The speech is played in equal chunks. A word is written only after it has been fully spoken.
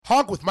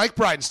Honk with Mike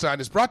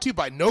Bridenstine is brought to you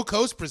by No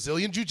Coast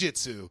Brazilian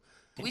Jiu-Jitsu.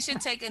 We should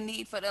take a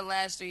knee for the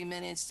last 3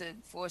 minutes to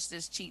force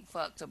this cheap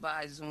fuck to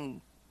buy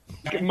Zoom.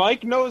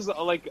 Mike knows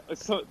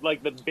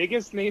the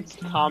biggest names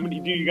in comedy.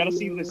 Dude, you gotta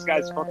see this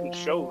guy's fucking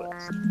show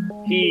list.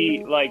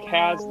 He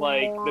has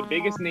the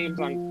biggest names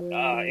on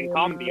in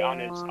comedy on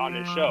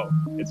his show.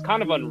 It's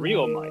kind of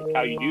unreal, Mike,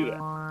 how you do that.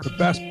 The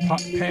best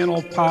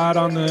panel pod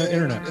on the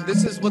internet.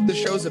 This is what the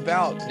show's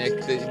about,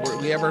 Nick.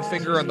 We have our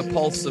finger on the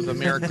pulse of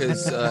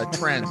America's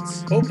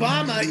trends.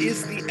 Obama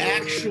is the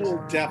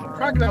actual devil.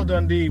 Crocodile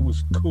Dundee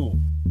was cool.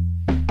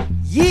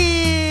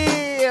 Yeah!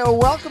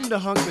 Welcome to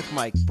Hunk with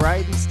Mike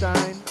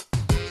Bridenstine.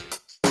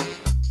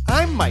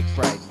 I'm Mike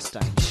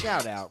Bridenstine.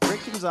 Shout out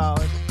Rick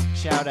Gonzalez.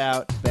 Shout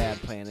out Bad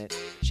Planet.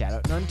 Shout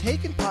out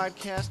Untaken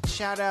Podcast.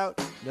 Shout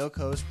out No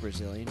Coast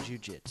Brazilian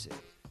Jiu-Jitsu.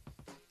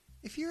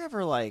 If you're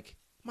ever like,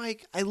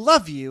 Mike, I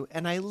love you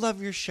and I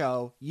love your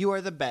show. You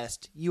are the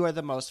best. You are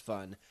the most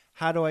fun.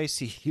 How do I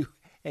see you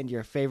and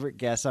your favorite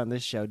guests on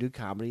this show do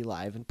comedy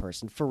live in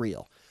person for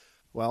real?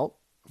 Well,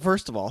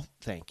 first of all,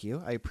 thank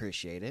you. I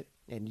appreciate it.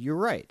 And you're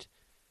right.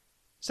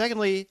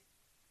 Secondly,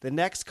 the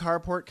next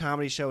Carport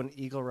Comedy Show in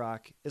Eagle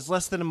Rock is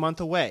less than a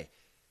month away.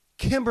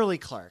 Kimberly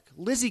Clark,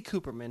 Lizzie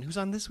Cooperman, who's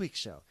on this week's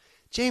show,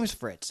 James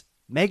Fritz,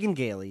 Megan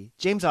Gailey,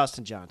 James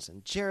Austin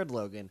Johnson, Jared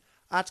Logan,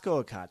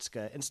 Atsuko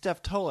Okatsuka, and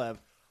Steph Tolev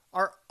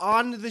are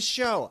on the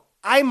show.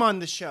 I'm on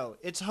the show.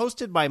 It's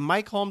hosted by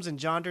Mike Holmes and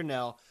John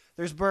Durnell.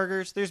 There's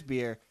burgers, there's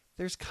beer,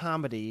 there's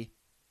comedy.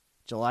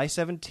 July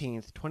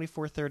 17th,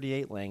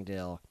 2438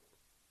 Langdale.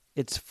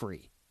 It's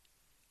free.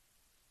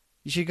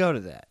 You should go to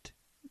that.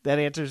 That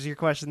answers your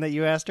question that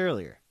you asked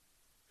earlier.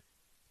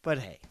 But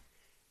hey,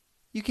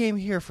 you came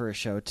here for a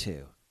show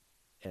too.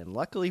 And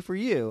luckily for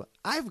you,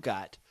 I've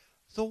got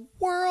the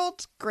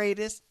world's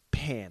greatest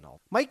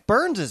panel. Mike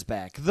Burns is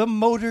back, the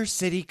Motor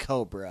City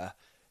Cobra,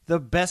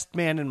 the best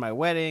man in my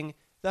wedding,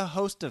 the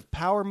host of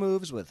Power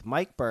Moves with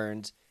Mike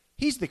Burns.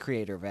 He's the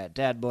creator of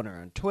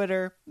 @DadBoner on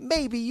Twitter.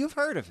 Maybe you've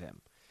heard of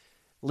him.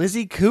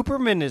 Lizzie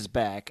Cooperman is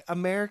back,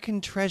 American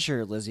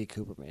treasure Lizzie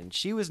Cooperman.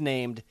 She was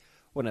named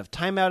one of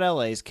Time Out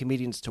LA's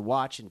comedians to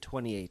watch in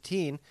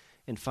 2018.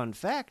 And fun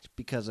fact,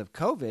 because of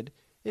COVID,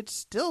 it's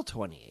still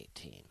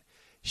 2018.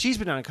 She's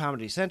been on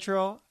Comedy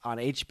Central, on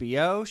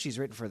HBO. She's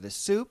written for The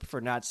Soup, for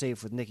Not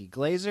Safe with Nikki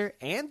Glazer,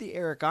 and The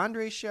Eric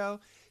Andre Show.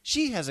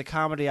 She has a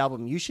comedy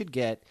album you should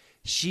get.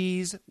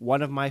 She's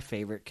one of my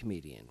favorite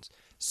comedians.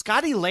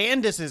 Scotty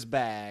Landis is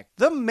back.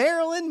 The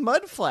Maryland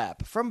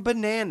Mudflap from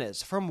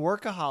Bananas, from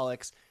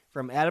Workaholics,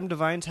 from Adam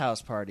Devine's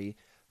House Party,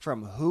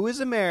 from Who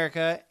is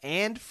America,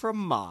 and from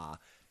Ma.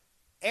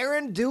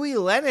 Erin Dewey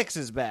Lennox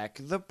is back,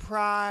 the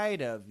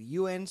pride of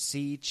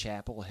UNC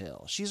Chapel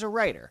Hill. She's a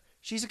writer.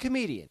 She's a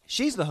comedian.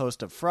 She's the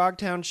host of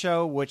Frogtown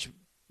Show, which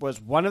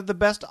was one of the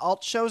best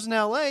alt shows in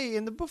LA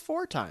in the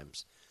before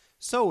times.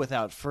 So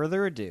without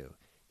further ado,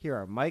 here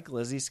are Mike,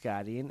 Lizzie,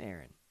 Scotty, and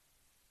Erin.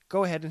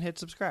 Go ahead and hit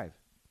subscribe.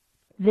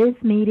 This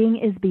meeting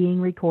is being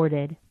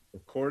recorded.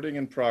 Recording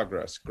in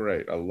progress.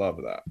 Great. I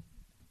love that.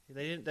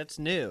 That's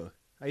new.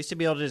 I used to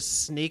be able to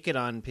just sneak it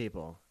on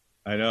people.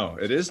 I know.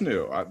 It is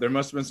new. There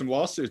must have been some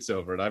lawsuits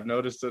over it. I've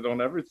noticed it on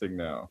everything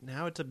now.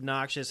 Now it's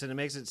obnoxious, and it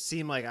makes it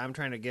seem like I'm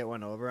trying to get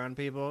one over on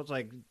people. It's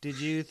like, did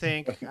you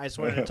think I just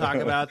wanted to talk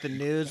about the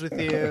news with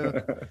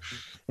you?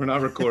 We're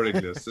not recording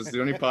this. This is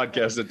the only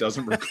podcast that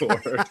doesn't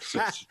record. It's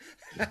just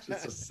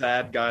a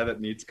sad guy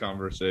that needs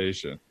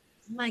conversation.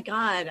 Oh my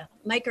God.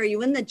 Mike, are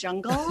you in the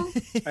jungle?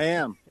 I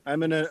am.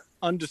 I'm in an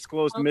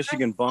undisclosed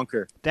Michigan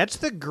bunker. That's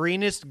the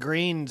greenest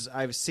greens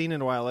I've seen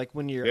in a while. Like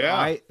when your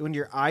when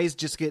your eyes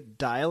just get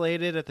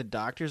dilated at the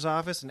doctor's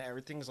office and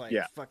everything's like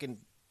fucking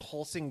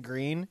pulsing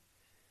green.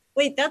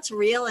 Wait, that's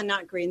real and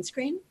not green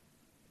screen?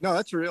 No,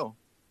 that's real.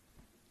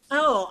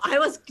 Oh, I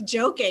was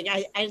joking.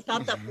 I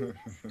thought that.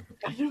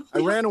 I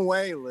ran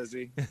away,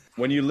 Lizzie.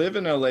 When you live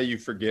in LA, you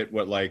forget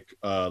what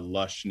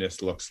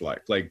lushness looks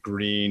like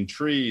green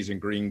trees and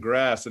green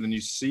grass. And then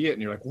you see it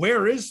and you're like,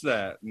 where is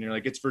that? And you're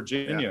like, it's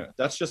Virginia. Yeah.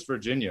 That's just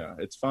Virginia.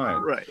 It's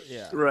fine. Right.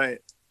 Yeah. Right.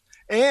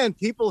 And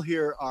people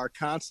here are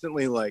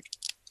constantly like,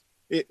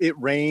 it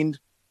rained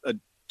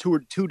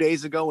 2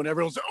 days ago and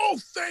everyone's like, oh,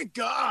 thank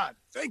God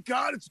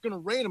it's going to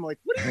rain. I'm like,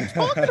 what are you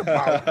talking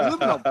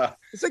about?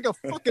 It's like a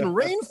fucking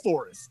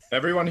rainforest.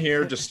 Everyone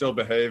here just still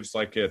behaves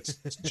like it's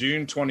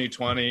June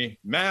 2020.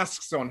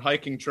 Masks on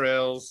hiking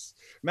trails,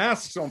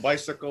 masks on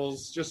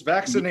bicycles, just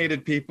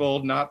vaccinated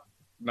people not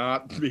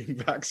being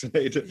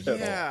vaccinated at all.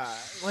 Yeah,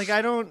 like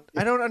I don't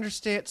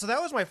understand. So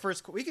that was my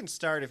first. We can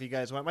start if you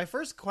guys want. My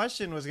first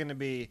question was going to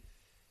be,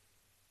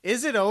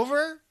 is it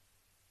over?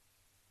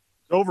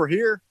 It's over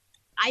here.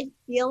 I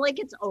feel like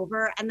it's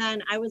over. And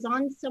then I was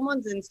on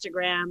someone's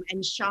Instagram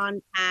and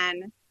Sean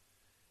Penn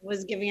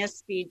was giving a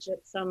speech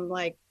at some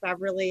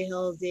Beverly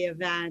Hillsy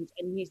event.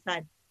 And he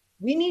said,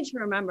 we need to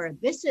remember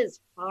this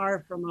is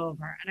far from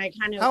over. And I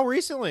kind of... How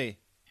recently?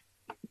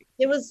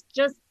 It was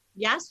just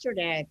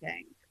yesterday, I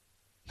think.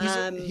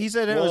 He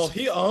said it Well, was.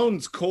 he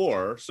owns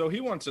Core, so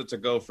he wants it to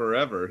go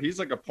forever. He's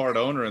like a part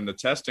owner in the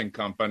testing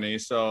company.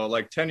 So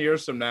like 10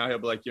 years from now, he'll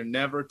be like, "You're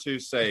never too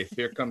safe.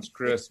 Here comes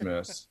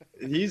Christmas."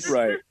 He's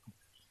Right.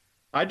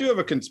 I do have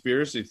a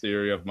conspiracy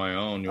theory of my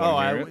own. You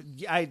want to hear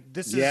it?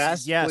 This is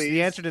Yes, yes. please.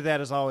 The answer to that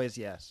is always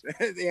yes.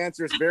 The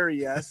answer is very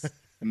yes.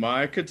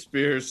 My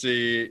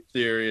conspiracy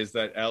theory is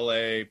that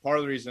LA, part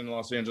of the reason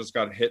Los Angeles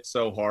got hit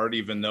so hard,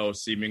 even though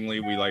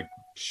seemingly we like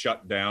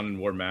shut down and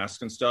wore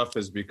masks and stuff,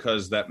 is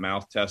because that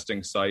mouth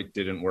testing site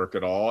didn't work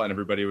at all and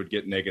everybody would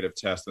get negative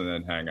tests and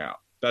then hang out.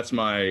 That's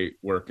my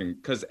working,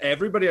 because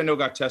everybody I know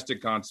got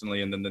tested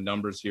constantly, and then the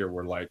numbers here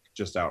were like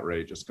just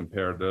outrageous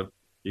compared to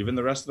even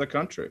the rest of the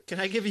country. Can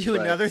I give you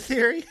Right. another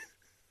theory?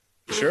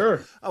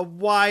 Sure. A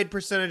wide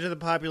percentage of the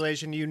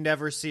population you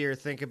never see or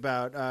think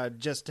about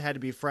just had to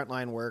be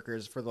frontline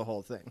workers for the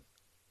whole thing.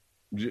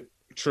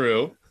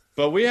 True.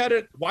 But we had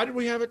it. Why did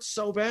we have it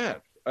so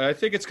bad? I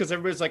think it's because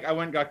everybody's like, I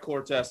went and got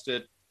core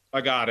tested. I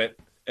got it.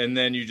 And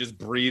then you just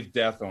breathe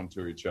death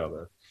onto each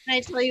other. Can I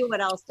tell you what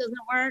else doesn't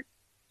work?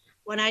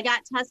 When I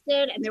got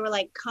tested and they were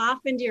like, cough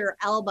into your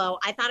elbow,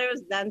 I thought I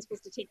was then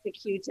supposed to take the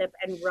Q-tip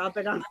and rub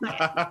it on my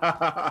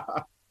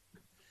test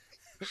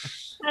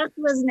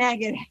was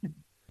negative.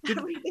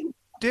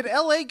 Did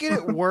LA get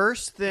it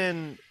worse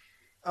than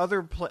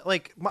other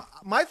like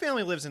my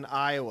family lives in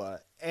Iowa,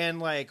 and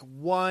like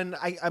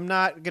I'm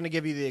not going to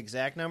give you the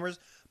exact numbers,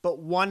 but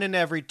 1 in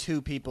every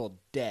 2 people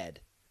dead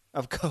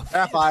of COVID.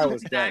 Half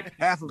Iowa's dead.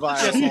 Half of Iowa.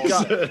 I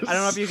don't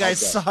know if you guys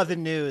saw the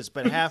news,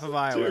 but half of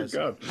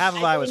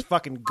Iowa's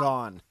fucking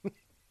gone.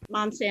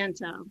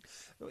 Monsanto.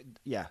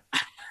 Yeah.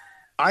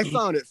 I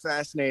found it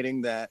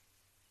fascinating that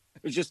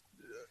it was just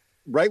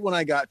right when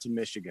I got to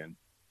Michigan,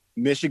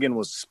 Michigan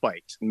was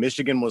spiked.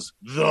 Michigan was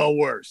the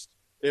worst.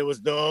 It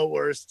was the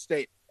worst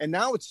state. And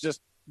now it's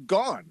just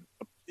gone.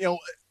 You know,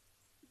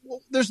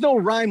 there's no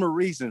rhyme or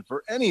reason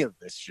for any of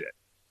this shit.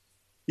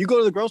 You go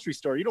to the grocery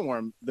store, you don't wear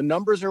them. The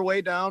numbers are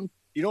way down.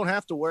 You don't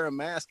have to wear a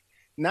mask.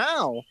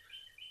 Now,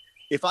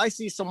 if I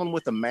see someone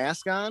with a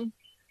mask on,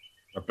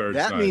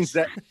 that means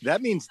that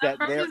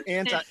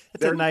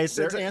they're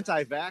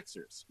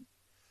anti-vaxxers.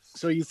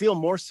 So you feel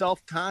more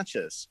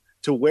self-conscious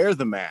to wear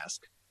the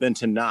mask than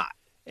to not.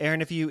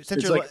 Aaron, if you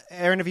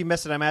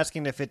missed it, I'm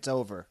asking if it's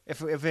over.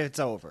 If it's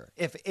over.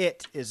 If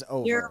it is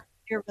over. Your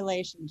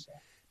relationship.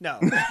 No.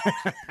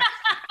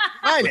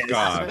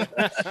 God.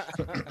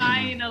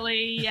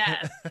 Finally,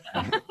 yes.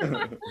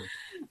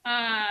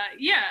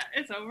 Yeah,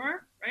 it's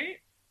over, right?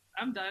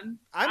 I'm done.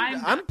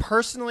 I'm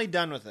personally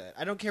done with it.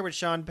 I don't care what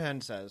Sean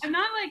Penn says. I'm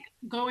not like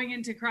going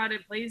into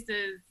crowded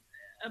places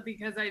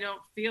because I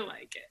don't feel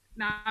like it.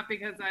 Not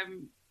because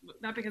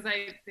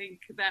I think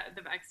that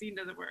the vaccine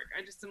doesn't work.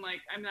 I just am like,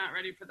 I'm not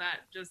ready for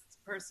that, just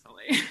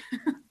personally.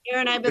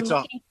 Aaron, I've been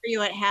looking for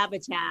you at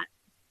Habitat.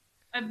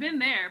 I've been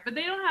there, but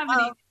they don't have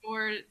any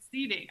indoor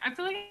seating. I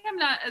feel like I'm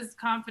not as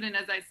confident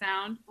as I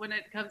sound when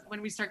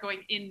we start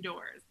going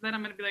indoors. Then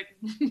I'm gonna be like,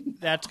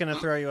 that's gonna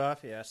throw you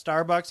off. Yeah,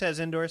 Starbucks has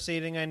indoor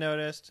seating. I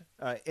noticed.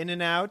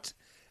 In-N-Out,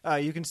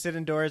 you can sit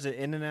indoors at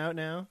In-N-Out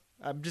now.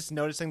 I'm just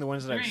noticing the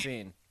ones that I've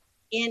seen.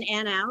 In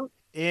and out.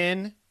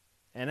 In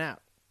and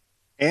out.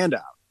 And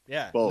out.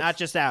 Yeah, both. Not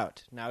just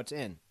out. Now it's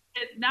in.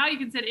 now you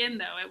can sit in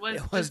though. It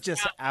was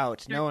just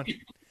out. No one.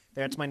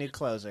 That's my new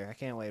closer. I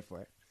can't wait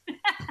for it.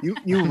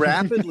 You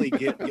rapidly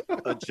get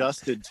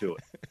adjusted to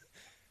it.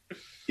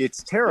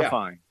 It's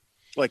terrifying.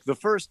 Yeah. Like the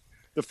first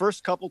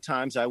couple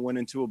times I went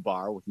into a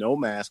bar with no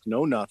mask,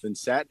 no nothing,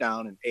 sat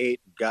down and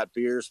ate, got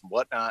beers and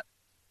whatnot.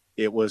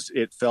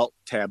 It felt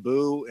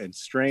taboo and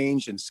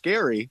strange and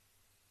scary.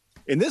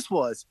 And this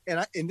was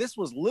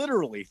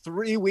literally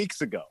 3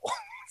 weeks ago.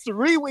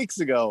 3 weeks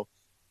ago,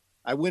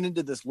 I went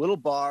into this little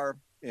bar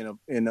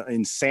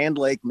in Sand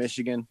Lake,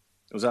 Michigan.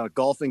 It was on a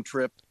golfing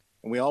trip,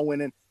 and we all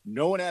went in.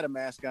 No one had a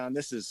mask on.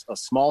 This is a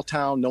small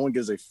town. No one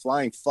gives a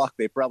flying fuck.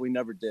 They probably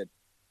never did.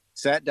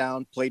 Sat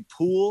down, played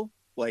pool,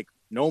 like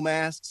no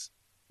masks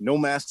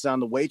on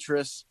the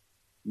waitress,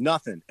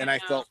 nothing. And I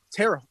felt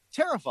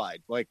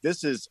terrified. Like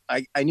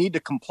I need to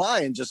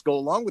comply and just go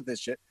along with this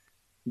shit.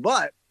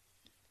 But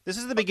this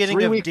is the beginning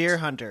of Deer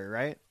Hunter,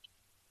 right?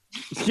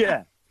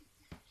 Yeah.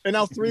 And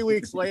now 3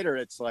 weeks later,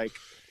 it's like,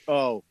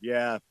 oh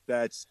yeah,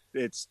 it's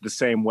the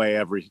same way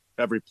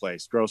every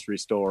place, grocery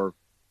store.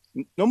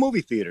 No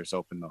movie theaters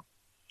open though.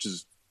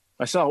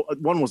 I saw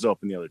one was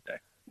open the other day.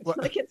 It's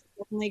like it's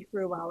only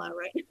Cruella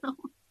right now.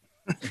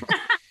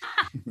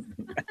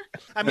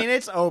 I mean,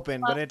 it's open,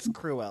 but it's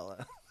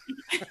Cruella.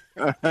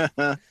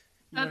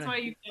 That's why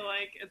you feel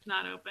like it's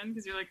not open,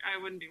 because you're like,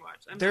 I wouldn't be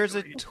watching. There's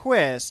a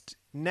twist.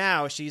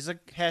 Now she's a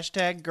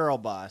 #girl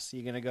boss.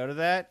 You gonna go to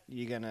that?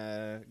 You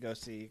gonna go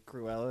see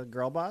Cruella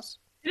Girl Boss?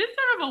 It is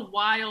sort of a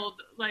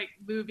wild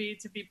movie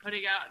to be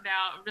putting out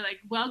now. And be like,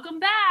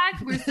 welcome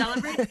back. We're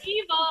celebrating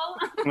evil.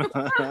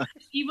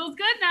 Evil's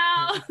good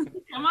now.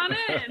 Come on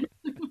in.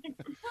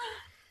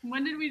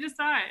 When did we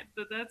decide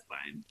that that's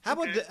fine? How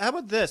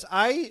about this?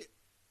 I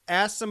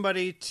asked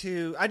somebody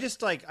to.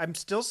 I'm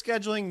still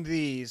scheduling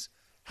these.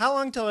 How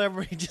long till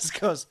everybody just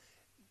goes,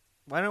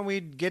 Why don't we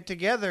get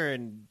together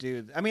and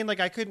do? I mean, like,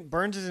 I couldn't.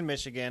 Burns is in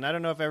Michigan. I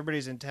don't know if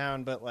everybody's in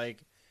town, but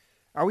like,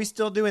 are we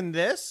still doing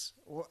this?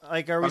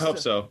 Like, are we? I hope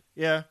so.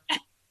 Yeah.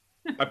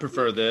 I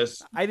prefer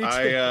this. I do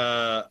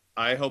too.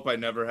 I hope I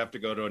never have to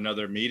go to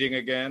another meeting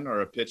again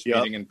or a pitch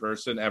meeting in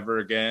person ever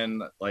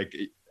again. Like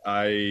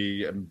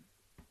I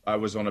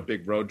was on a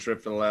big road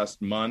trip for the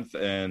last month,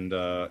 and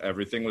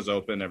everything was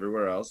open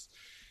everywhere else.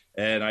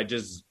 And I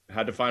just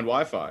had to find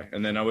Wi-Fi,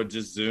 and then I would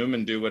just Zoom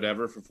and do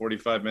whatever for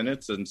 45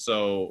 minutes. And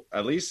so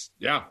at least,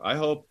 yeah, I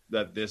hope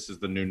that this is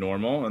the new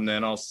normal, and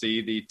then I'll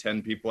see the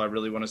 10 people I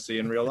really want to see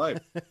in real life.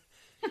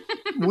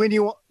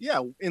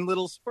 In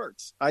little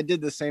spurts. I did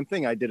the same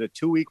thing. I did a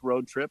 2-week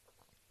road trip.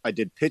 I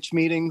did pitch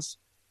meetings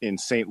in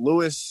St.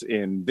 Louis,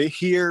 in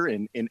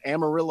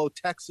Amarillo,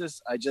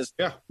 Texas. I just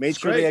made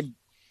sure they had,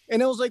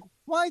 and it was like,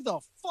 why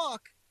the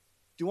fuck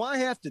do I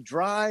have to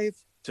drive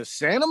to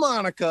Santa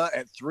Monica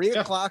at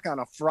 3:00 on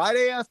a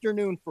Friday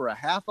afternoon for a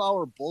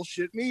half-hour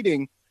bullshit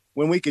meeting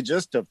when we could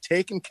just have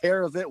taken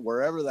care of it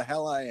wherever the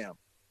hell I am?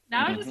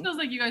 Now it just feels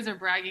like you guys are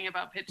bragging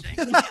about pitching.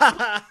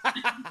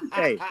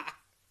 Hey.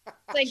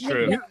 Like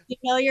you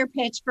know your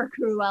pitch for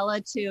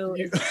Cruella too.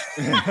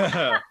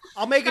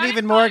 I'll make it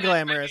even more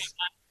glamorous.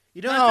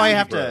 You know how I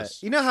have to.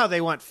 You know how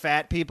they want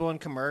fat people in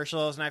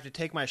commercials, and I have to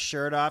take my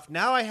shirt off.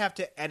 Now I have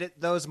to edit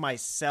those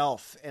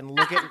myself and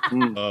look at.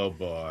 Oh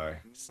boy,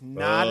 it's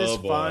not as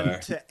fun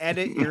to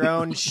edit your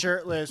own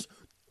shirtless.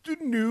 The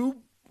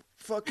new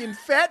fucking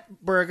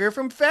fat burger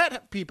from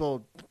Fat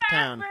People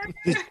Town.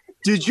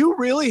 Did you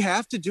really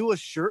have to do a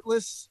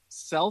shirtless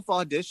self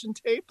audition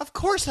tape? Of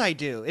course I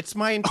do. It's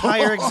my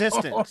entire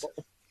existence.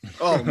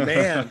 Oh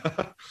man,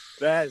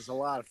 that is a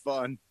lot of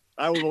fun.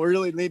 I will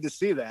really need to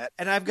see that.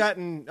 And I've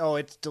gotten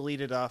it's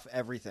deleted off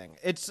everything.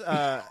 It's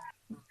that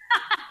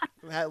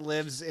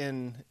lives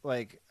in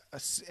like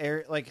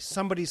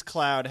somebody's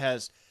cloud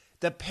has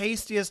the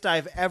pastiest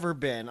I've ever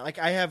been. Like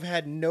I have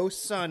had no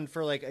sun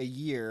for like a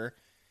year.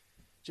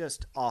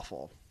 Just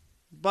awful.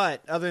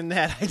 But other than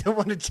that, I don't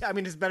want to. I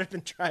mean, it's better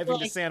than driving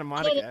to Santa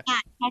Monica.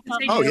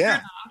 Oh yeah.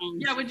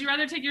 Yeah. Would you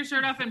rather take your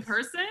shirt off in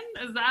person?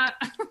 Is that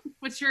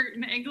what you're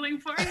angling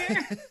for here?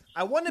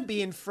 I want to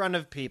be in front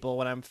of people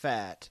when I'm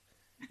fat.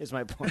 Is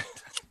my point.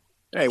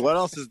 Hey, what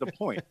else is the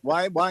point?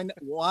 Why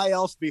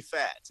else be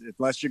fat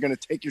unless you're going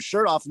to take your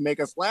shirt off and make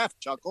us laugh,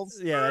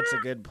 Chuckles? Yeah, that's a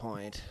good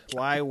point.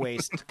 Why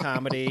waste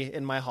comedy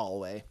in my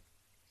hallway?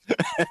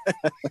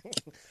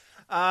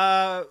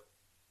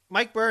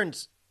 Mike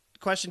Burns,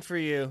 question for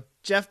you.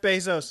 Jeff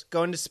Bezos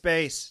going to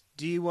space.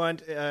 Do you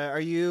want? Are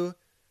you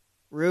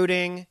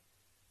rooting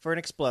for an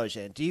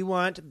explosion? Do you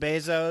want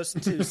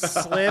Bezos to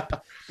slip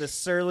the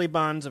surly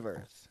bonds of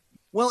Earth?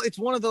 Well, it's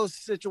one of those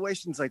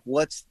situations like,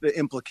 what's the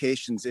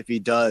implications if he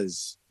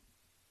does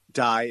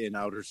die in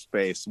outer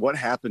space? What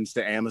happens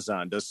to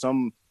Amazon? Does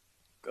some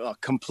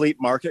complete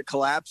market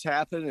collapse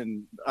happen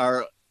and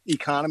our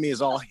economy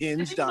is all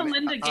hinged on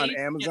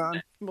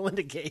Amazon?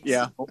 Melinda Gates.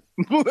 Yeah.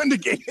 Melinda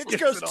Gates. It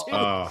goes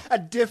to a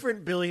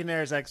different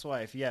billionaire's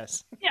ex-wife.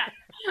 Yes. Yeah.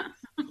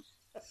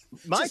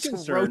 My Just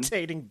concern,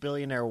 rotating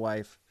billionaire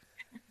wife.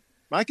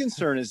 My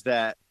concern is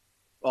that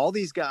all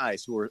these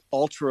guys who are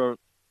ultra,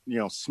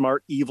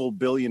 smart, evil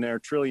billionaire,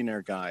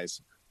 trillionaire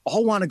guys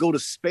all want to go to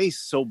space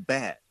so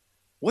bad.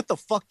 What the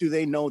fuck do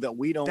they know that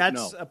we don't know?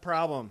 That's a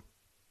problem.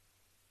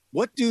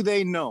 What do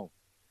they know?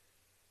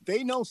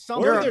 They know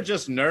something. Or they're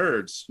just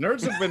nerds.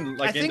 Nerds have been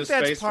into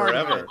space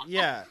forever.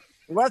 Yeah.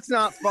 Well, that's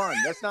not fun.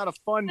 That's not a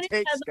fun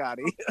take,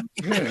 Scotty.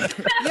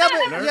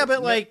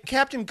 but like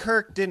Captain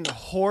Kirk didn't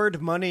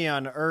hoard money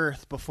on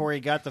Earth before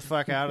he got the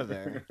fuck out of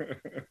there.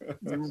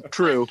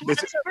 True. Captain Kirk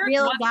wasn't a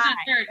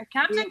nerd.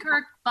 Captain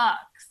Kirk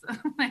fucks.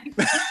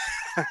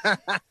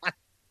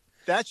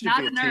 That should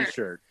be a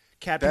t-shirt.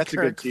 Captain That's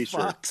Kirk a good t-shirt.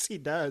 fucks. He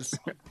does.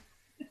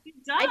 He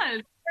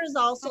does. There's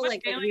also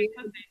like a weird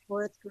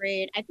fourth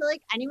grade. I feel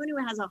like anyone who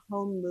has a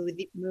home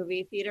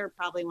movie theater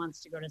probably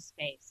wants to go to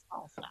space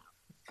also.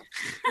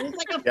 It's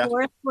like a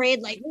fourth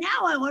grade, like,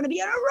 now I want to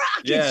be on a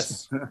rocket.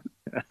 Yes.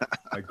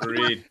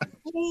 Agreed.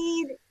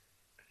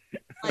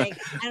 Like,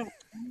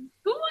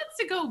 who wants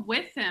to go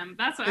with him?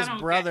 That's what His I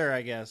don't brother, get.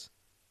 I guess.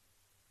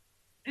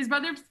 His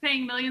brother's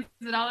paying millions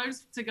of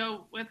dollars to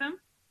go with him?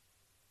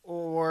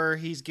 Or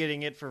he's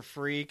getting it for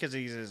free because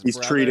he's his He's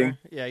brother. treating.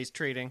 Yeah, he's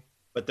treating.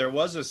 But there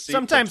was a seat.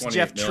 Sometimes for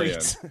Jeff $28 million.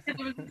 treats. There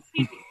was a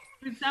seat.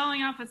 He was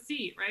selling off a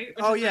seat, right?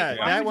 Which Oh is yeah, like,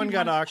 why that would one you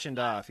got want- auctioned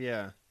off.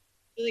 Yeah.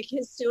 like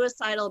his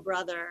suicidal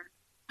brother.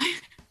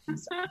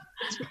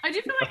 I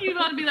do feel like you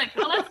ought to be like,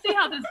 well, let's see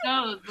how this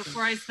goes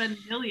before I spend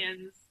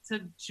millions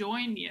to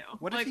join you.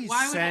 What like, if he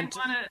why sent?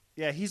 would I want to?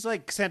 Yeah, he's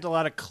like sent a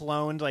lot of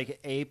cloned like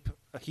ape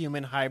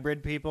human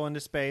hybrid people into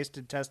space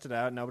to test it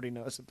out. Nobody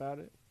knows about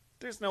it.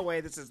 There's no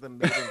way this is the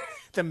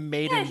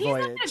maiden Yeah, he's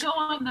voyage. not gonna go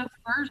on the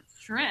first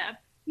trip.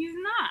 He's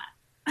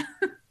not.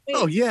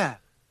 Oh yeah,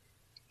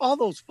 all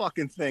those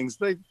fucking things.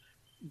 They,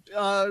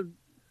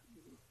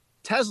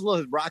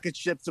 Tesla rocket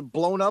ships have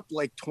blown up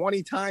like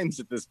 20 times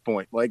at this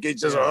point. Like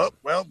it's just, oh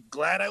well,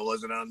 glad I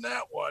wasn't on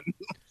that one.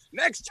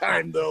 Next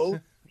time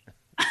though.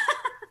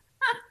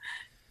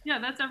 Yeah,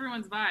 that's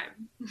everyone's vibe.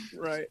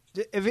 Right.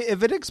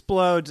 If it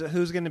explodes,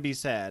 who's going to be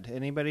sad?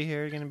 Anybody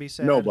here going to be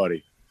sad?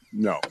 Nobody.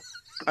 No.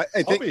 I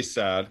I'll think be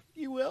sad.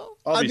 You will?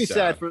 I'd be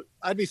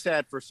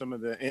sad for some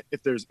of the,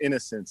 if there's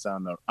innocence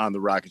on the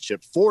rocket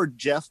ship for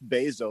Jeff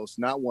Bezos,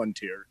 not one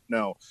tier.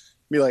 No.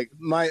 Be like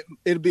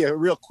it'd be a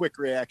real quick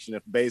reaction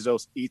if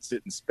Bezos eats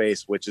it in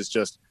space, which is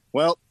just,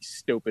 well,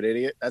 stupid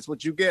idiot. That's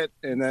what you get,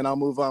 and then I'll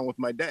move on with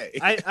my day.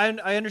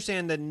 I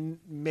understand that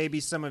maybe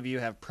some of you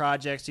have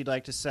projects you'd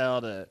like to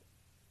sell to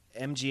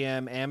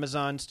MGM,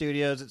 Amazon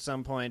Studios at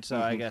some point. So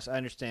I guess I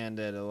understand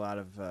that a lot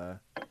of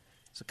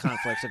it's a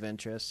conflicts of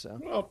interest. So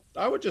Well,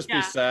 I would just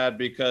be sad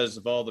because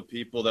of all the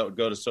people that would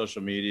go to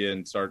social media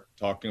and start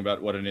talking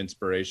about what an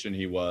inspiration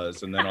he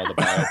was, and then all the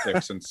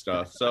biopics and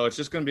stuff. So it's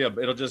just going to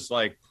be it'll just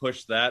like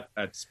push that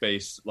at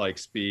space like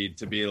speed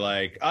to be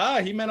like,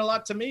 he meant a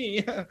lot to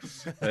me.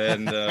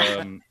 And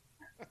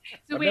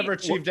I've never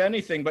achieved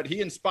anything, but he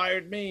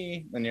inspired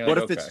me. And you're like,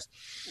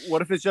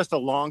 what if it's just a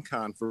long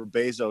con for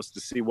Bezos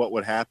to see what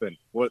would happen,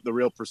 what the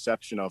real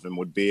perception of him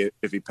would be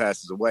if he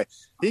passes away?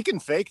 He can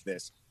fake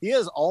this. He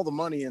has all the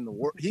money in the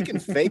world. He can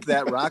fake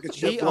that rocket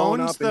ship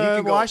blowing up. He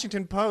owns the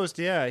Washington Post.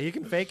 Yeah, he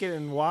can fake it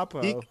in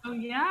WAPO.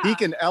 He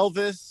can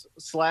Elvis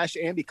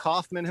 / Andy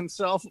Kaufman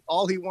himself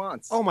all he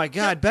wants. Oh my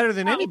God, better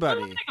than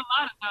anybody. Think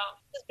a lot about.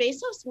 Does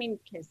Bezos mean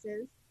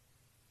kisses?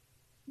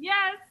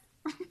 Yes.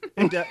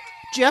 And,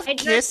 Jeff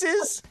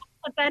Kisses?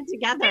 Put that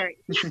together.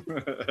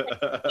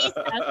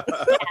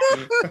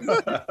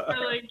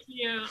 Really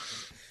cute.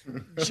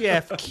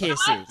 Jeff Kisses.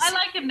 I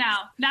like him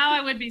now. Now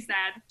I would be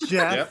sad.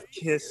 Jeff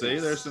Kisses. See,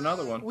 there's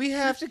another one. We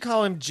have to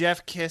call him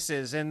Jeff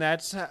Kisses, and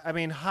that's,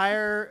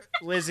 hire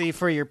Lizzie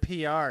for your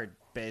PR,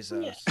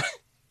 Bezos.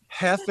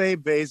 Jefe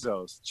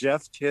Bezos.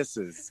 Jeff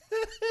Kisses.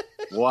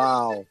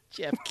 Wow.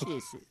 Jeff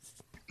Kisses.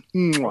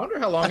 I wonder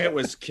how long it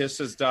was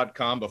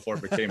kisses.com before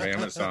it became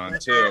Amazon,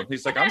 too.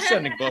 He's like, I'm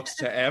sending books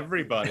to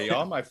everybody,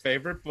 all my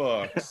favorite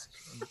books.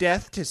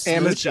 Death to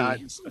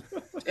Smoochie.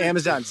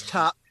 Amazon's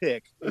top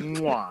pick.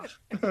 Mwah.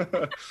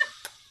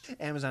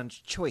 Amazon's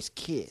choice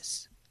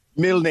kiss.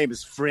 Middle name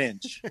is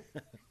French.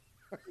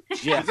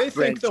 Do they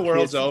think the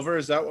world's over?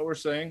 Is that what we're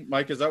saying?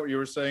 Mike, is that what you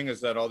were saying?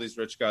 Is that all these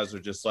rich guys are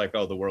just like,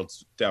 the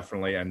world's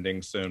definitely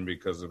ending soon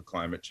because of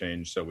climate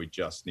change, so we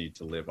just need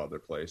to live other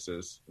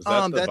places? Is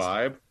that the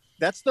vibe?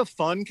 That's the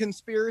fun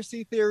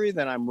conspiracy theory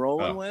that I'm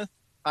rolling with.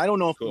 I don't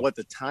know what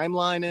the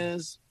timeline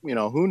is.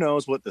 Who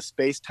knows what the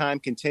space-time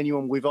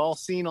continuum. We've all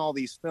seen all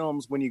these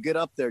films. When you get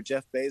up there,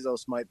 Jeff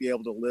Bezos might be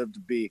able to live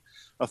to be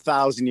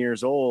 1,000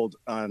 years old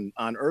on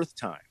Earth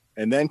time,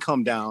 and then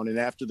come down. And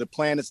after the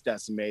planet's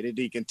decimated,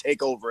 he can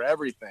take over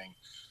everything.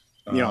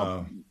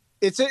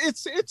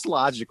 It's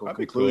logical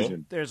conclusion.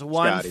 Cool. There's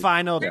one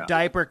final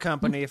diaper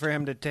company for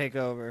him to take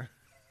over.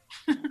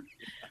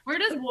 Where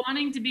does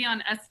wanting to be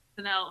on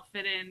SNL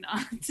fit in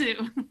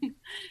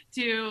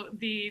to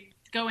the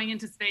going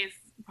into space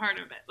part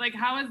of it? Like,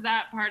 how is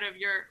that part of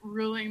your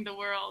ruling the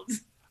world?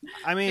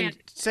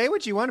 Say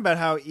what you want about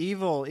how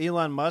evil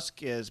Elon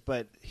Musk is,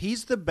 but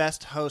he's the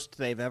best host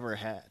they've ever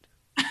had.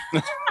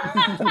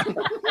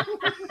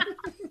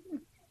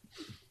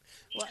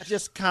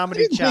 Just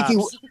comedy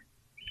chops.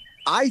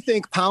 I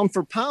think pound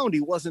for pound,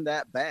 he wasn't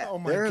that bad. Oh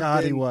my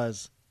God, he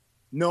was.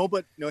 No,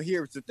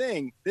 here's the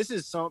thing. This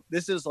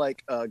is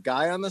like a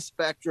guy on the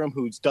spectrum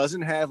who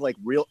doesn't have like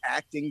real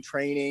acting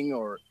training,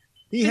 or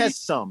he has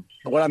some.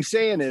 What I'm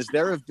saying is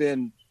there have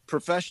been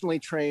professionally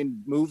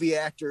trained movie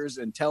actors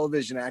and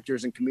television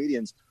actors and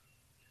comedians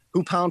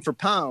who pound for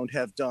pound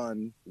have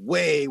done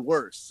way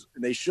worse.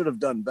 And they should have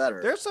done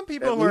better. There's some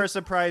people who are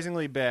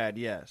surprisingly bad.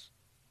 Yes.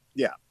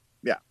 Yeah.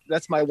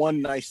 That's my one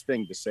nice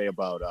thing to say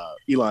about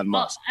Elon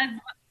Musk.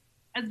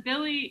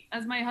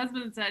 As my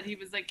husband said, he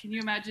was like, can you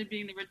imagine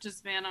being the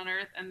richest man on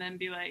earth and then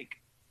be like,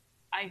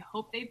 I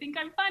hope they think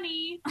I'm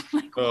funny.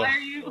 Like, why are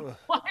you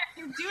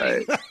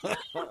doing this?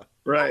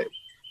 Right.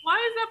 Why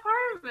is that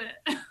part of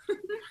it?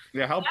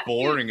 Yeah, how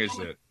boring is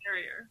it?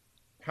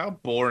 How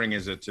boring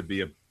is it to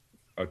be a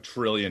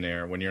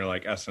trillionaire when you're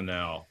like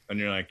SNL and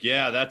you're like,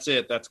 yeah, that's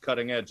it. That's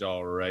cutting edge.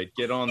 All right.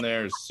 Get on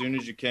there as soon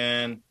as you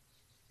can.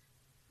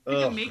 Make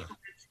a rich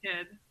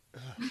kid.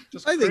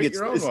 Just create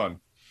your own one.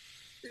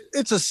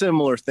 It's a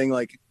similar thing,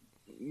 like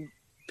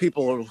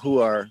people who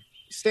are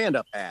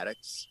stand-up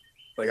addicts,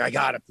 like, I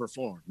gotta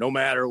perform no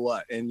matter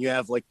what. And you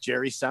have like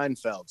Jerry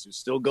Seinfelds who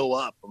still go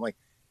up. I'm like,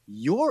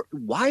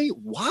 why?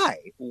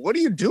 What are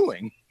you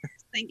doing?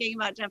 Thinking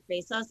about Jeff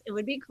Bezos, it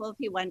would be cool if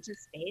he went to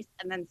space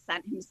and then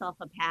sent himself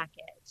a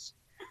package.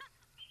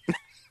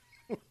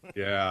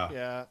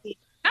 Yeah.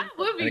 That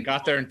would be. And it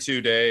got there in 2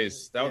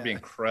 days. That would be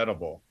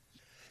incredible.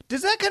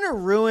 Does that kind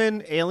of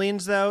ruin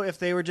aliens though? If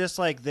they were just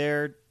like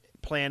their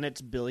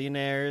planet's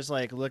billionaires,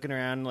 like looking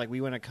around, like we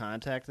want to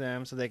contact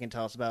them so they can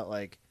tell us about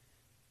like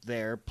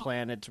their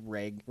planet's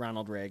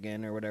Ronald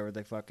Reagan or whatever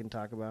they fucking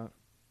talk about.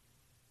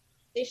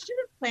 They should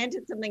have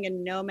planted something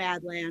in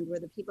Nomad Land where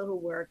the people who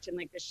worked in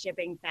like the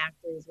shipping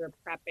factories were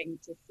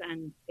prepping to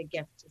send the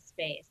gift to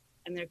space,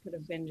 and there could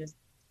have been just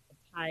a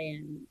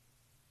tie-in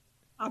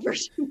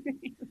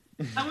opportunity.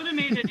 That would have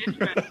made it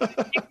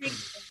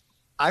interesting.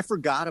 I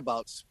forgot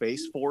about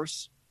Space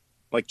Force,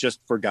 like just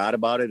forgot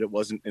about it. It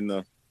wasn't in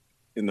the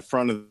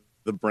front of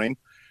the brain.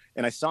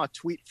 And I saw a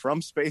tweet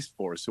from Space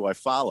Force, who I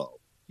follow.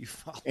 You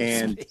follow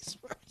Space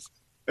Force?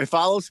 I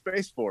follow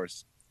Space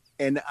Force.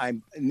 And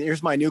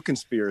here's my new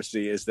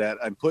conspiracy is that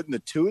I'm putting the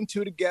 2 and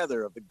 2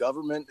 together of the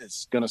government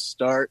is going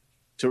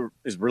to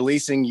is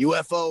releasing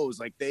UFOs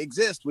like they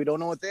exist. We don't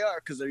know what they are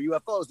because they're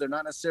UFOs. They're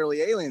not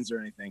necessarily aliens or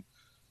anything.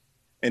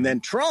 And then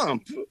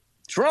Trump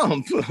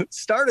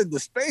started the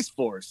Space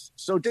Force.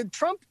 So did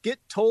Trump get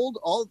told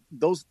all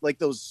those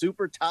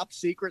super top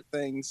secret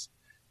things?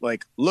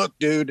 Like, look,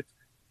 dude,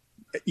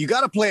 you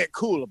got to play it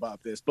cool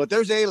about this, but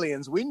there's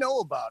aliens. We know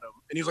about them.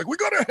 And he's like, we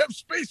got to have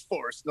Space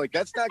Force. Like,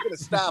 that's not going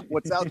to stop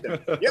what's out there.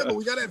 Yeah, but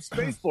we got to have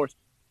Space Force.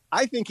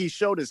 I think he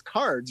showed his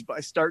cards by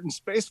starting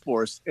Space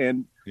Force.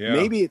 And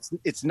maybe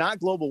it's not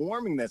global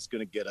warming that's going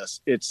to get us.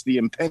 It's the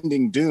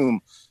impending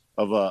doom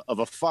of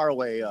a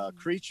faraway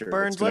creature.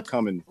 Burns, that's going to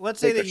come and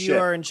let's say that you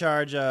are in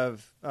charge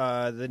of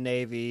the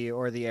Navy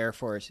or the Air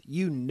Force.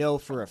 You know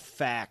for a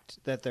fact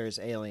that there's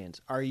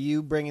aliens. Are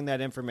you bringing that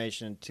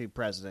information to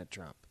President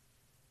Trump?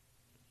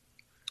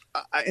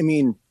 I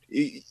mean,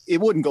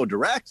 it wouldn't go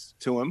direct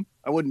to him.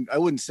 I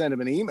wouldn't send him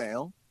an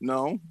email.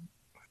 No.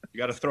 You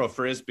got to throw a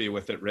frisbee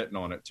with it written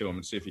on it to him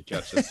and see if he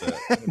catches it.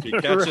 If he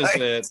catches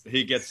it,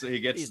 he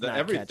gets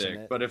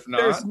everything. But if not,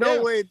 there's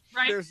no way.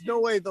 There's no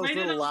way those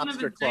little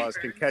lobster claws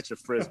can catch a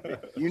frisbee.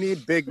 You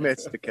need big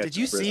mitts to catch. Did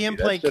you see him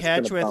play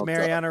catch with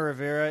Mariano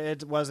Rivera?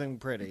 It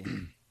wasn't pretty.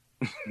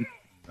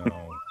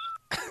 No.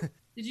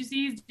 Did you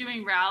see he's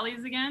doing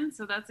rallies again?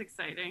 So that's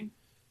exciting.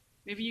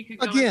 Maybe you could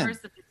go Again. in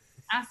person and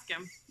ask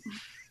him.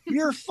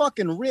 You're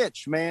fucking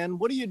rich, man.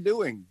 What are you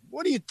doing?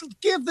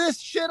 Give this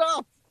shit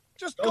up?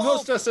 Just go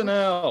host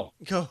SNL.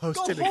 Go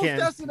host it host again.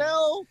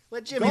 SNL.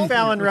 Let Jimmy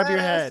Fallon rub your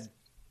head.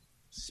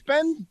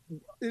 Spend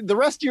the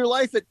rest of your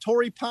life at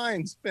Torrey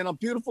Pines in a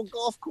beautiful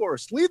golf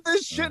course. Leave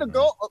this shit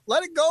go.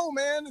 Let it go,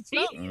 man. It's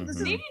not. This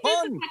is Maybe fun.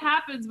 this is what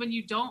happens when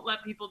you don't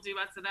let people do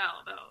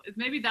SNL, though. Is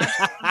maybe that's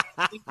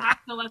you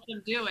have to let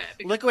them do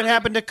it. Look what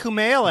happened to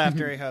Kumail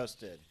after he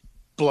hosted.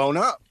 Blown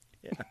up.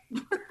 Yeah.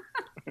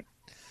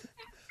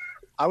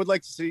 I would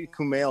like to see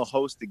Kumail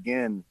host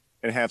again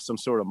and have some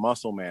sort of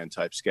Muscle Man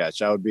type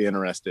sketch. I would be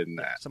interested in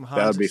that.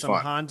 That would be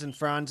fun. Hans and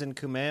Franz and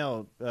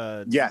Kumail.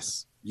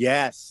 Yes.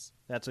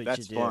 That's what you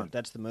should fun. do.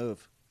 That's the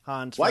move.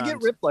 Hans. Why Franz.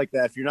 get ripped like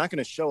that if you're not going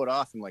to show it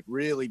off and like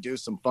really do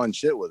some fun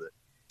shit with it?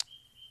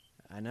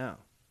 I know.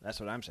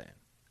 That's what I'm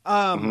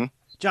saying.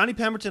 Johnny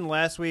Pemberton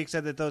last week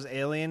said that those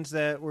aliens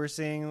that we're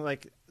seeing,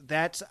 like,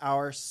 that's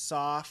our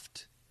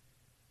soft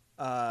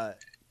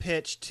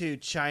pitch to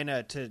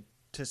China to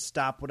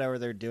stop whatever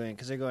they're doing,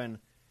 because they're going.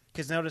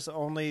 Because notice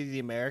only the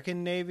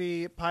American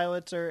Navy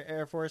pilots or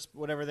Air Force,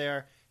 whatever they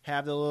are,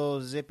 have the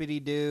little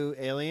zippity-doo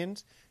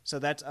aliens. So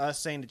that's us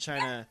saying to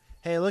China,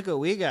 hey, look what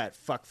we got,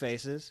 fuck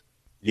faces.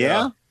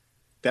 Yeah.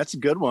 That's a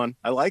good one.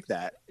 I like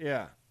that.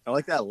 Yeah. I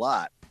like that a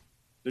lot.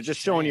 They're just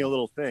showing you a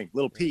little thing,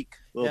 little peek.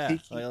 Little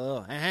peek. Like a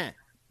little,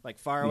 like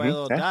far away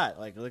little dot.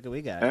 Like, look what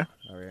we got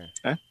over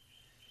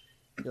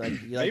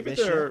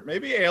here.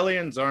 Maybe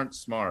aliens aren't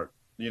smart.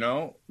 You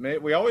know,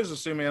 we always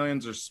assume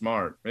aliens are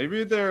smart.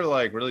 Maybe they're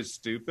like really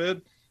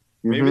stupid.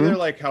 Maybe they're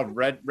like how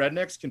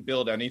rednecks can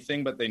build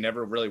anything, but they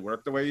never really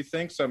work the way you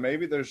think. So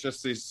maybe there's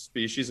just these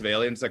species of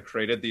aliens that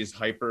created these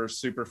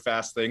super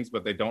fast things,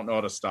 but they don't know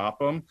how to stop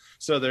them.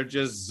 So they're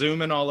just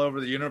zooming all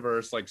over the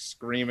universe, like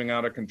screaming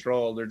out of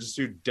control. They're just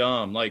too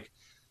dumb. Like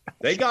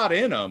they got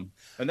in them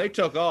and they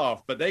took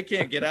off, but they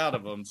can't get out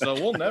of them. So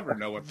we'll never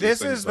know what this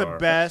these things is the are.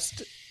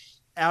 best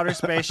outer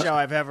space show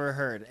I've ever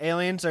heard.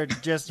 Aliens are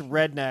just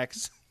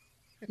rednecks.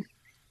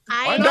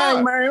 I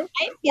feel like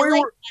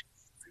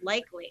that's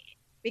likely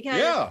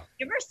because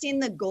you ever seen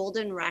the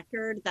Golden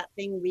Record, that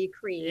thing we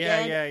created?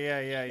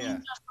 Yeah.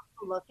 Just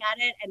look at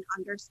it and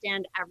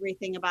understand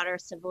everything about our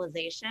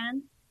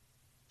civilization.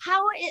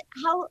 How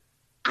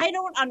I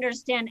don't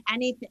understand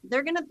anything.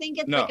 They're gonna think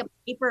it's like a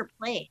paper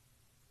plate.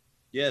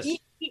 Yes.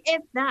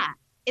 If that,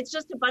 it's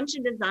just a bunch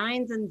of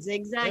designs and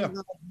zigzags. Yeah. And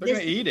like, They're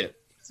gonna eat it.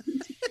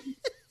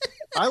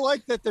 I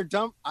like that they're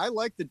dumb. I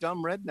like the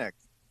dumb redneck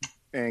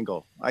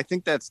angle. I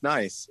think that's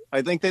nice.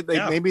 I think that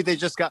maybe they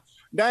just got,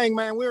 dang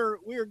man,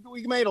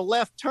 we made a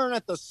left turn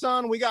at the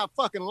sun. We got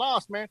fucking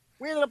lost, man.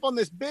 We ended up on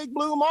this big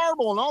blue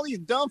marble and all these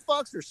dumb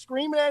fucks are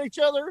screaming at each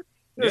other.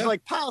 There's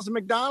like piles of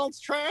McDonald's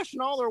trash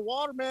and all their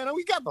water, man. And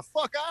we got the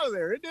fuck out of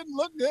there. It didn't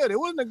look good. It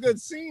wasn't a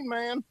good scene,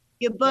 man.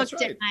 You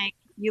booked it, Mike.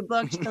 You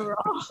booked the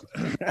role.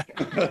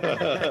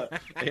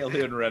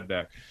 Alien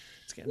redneck.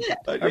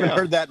 I haven't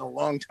heard that in a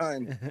long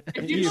time.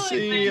 You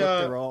see,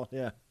 the role.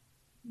 Yeah.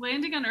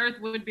 Landing on Earth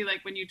would be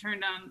like when you turn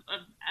down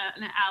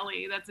an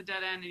alley that's a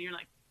dead end and you're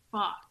like,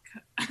 fuck.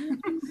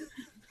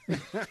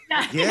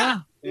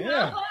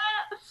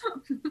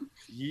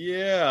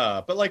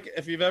 Yeah, but like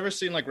if you've ever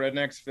seen like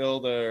rednecks fill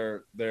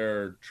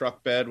their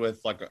truck bed with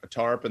like a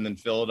tarp and then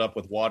fill it up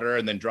with water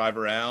and then drive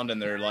around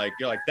and you're like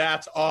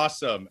that's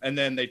awesome, and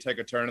then they take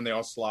a turn and they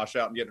all slosh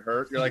out and get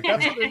hurt. You're like,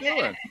 that's what they're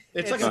doing.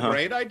 It's like a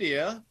great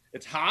idea.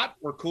 it's hot.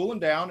 We're cooling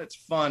down. It's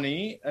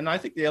funny, and I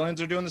think the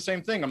aliens are doing the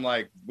same thing. I'm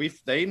like,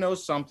 they know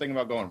something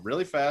about going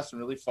really fast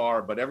and really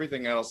far, but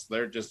everything else,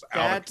 they're just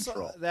out of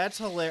control. That's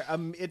hilarious.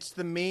 It's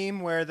the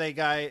meme where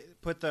they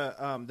put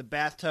the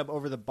bathtub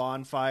over the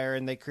bonfire,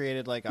 and they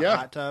created like a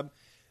hot tub.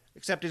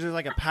 Except there's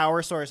like a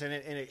power source in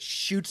it, and it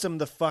shoots them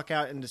the fuck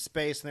out into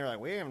space. And they're like,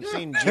 "We haven't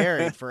seen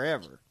Jared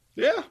forever."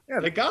 Yeah,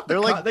 they got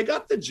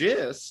the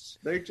gist.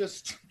 They're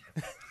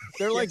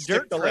like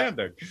dirt track.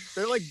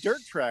 They're like dirt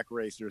track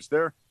racers.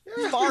 They're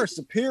far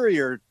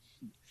superior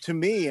to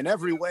me in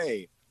every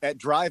way at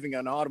driving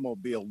an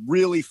automobile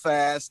really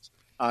fast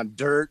on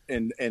dirt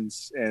and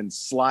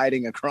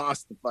sliding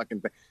across the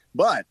fucking thing.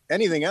 But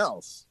anything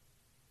else,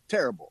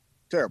 terrible.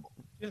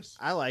 Yes,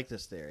 I like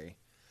this theory.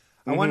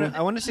 I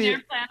want to see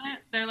their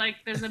planet. They're like,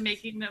 there's a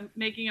making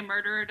a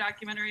murderer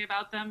documentary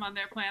about them on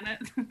their planet.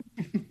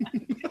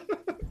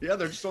 Yeah,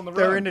 they're just on the road.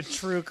 They're into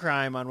true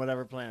crime on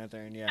whatever planet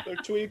they're in. Yeah, they're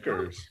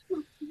tweakers.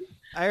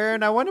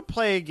 Aaron, I want to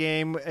play a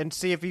game and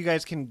see if you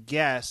guys can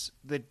guess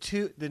the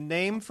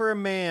name for a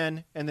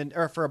man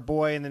or for a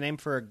boy and the name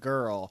for a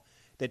girl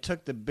that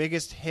took the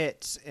biggest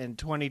hits in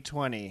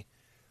 2020.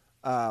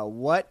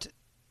 What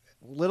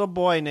little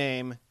boy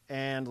name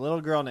and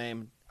little girl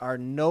name are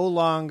no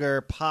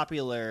longer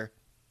popular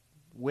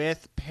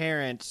with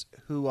parents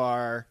who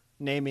are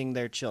naming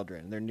their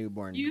children, their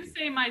newborn? You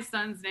say my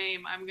son's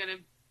name, I'm gonna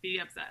be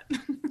upset.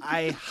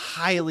 I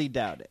highly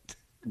doubt it.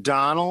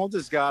 Donald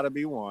has got to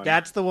be one.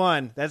 That's the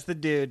one. That's the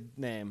dude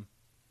name.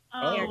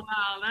 Oh,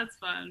 wow, that's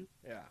fun.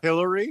 Yeah.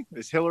 Hillary?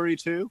 Is Hillary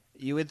too?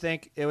 You would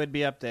think it would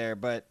be up there,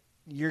 but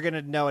you're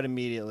gonna know it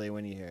immediately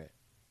when you hear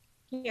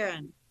it.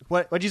 Karen.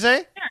 What'd you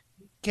say?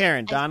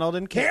 Karen. Donald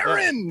and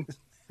Karen.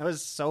 That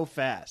was so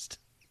fast.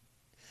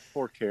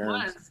 Poor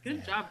Karen.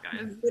 Good job,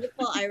 guys.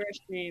 Beautiful Irish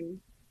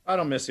name. I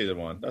don't miss either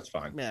one. That's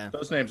fine. Yeah.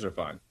 Those names are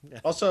fine. Yeah.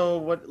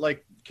 Also,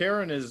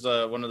 Karen is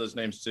one of those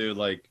names too.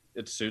 Like,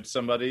 it suits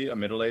somebody, a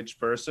middle-aged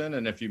person,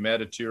 and if you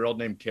met a 2-year-old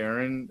named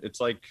Karen, it's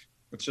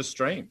just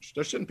strange.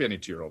 There shouldn't be any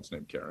 2-year-olds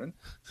named Karen.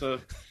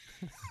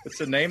 It's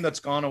a name that's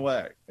gone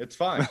away. It's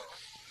fine.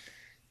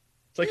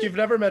 It's like you've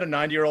never met a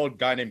 90-year-old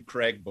guy named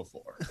Craig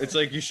before. It's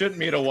like you shouldn't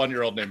meet a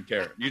 1-year-old named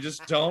Karen. You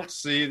just don't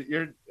see.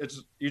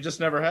 You just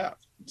never have.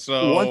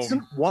 So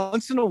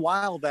once in a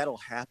while that'll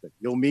happen.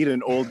 You'll meet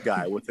an old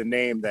guy with a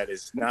name that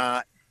is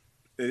not.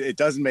 It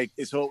doesn't make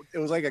it. So it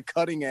was like a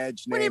cutting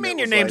edge name. What do you mean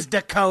your name's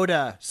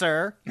Dakota,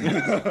 sir?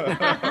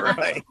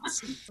 Right.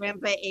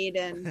 Grandpa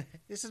Aiden.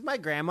 This is my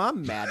grandma,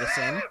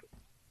 Madison.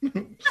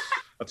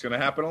 That's gonna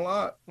happen a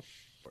lot.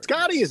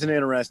 Scotty is an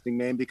interesting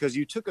name because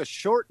you took a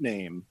short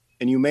name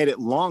and you made it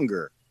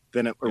longer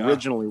than it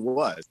originally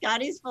was.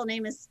 Scotty's full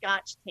name is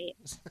Scotch Tape.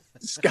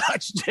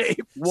 Scotch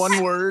Tape,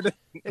 one word.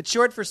 It's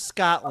short for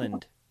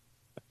Scotland.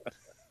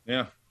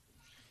 Yeah.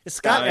 Is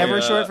Scott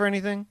ever short for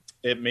anything?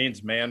 It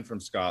means man from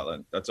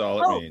Scotland. That's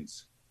all it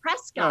means.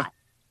 Prescott.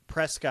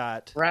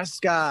 Prescott.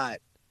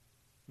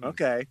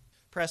 Okay.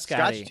 Prescott.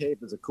 Scotch Tape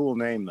is a cool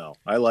name, though.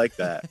 I like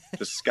that.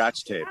 Just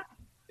Scotch Tape.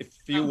 If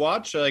you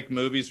watch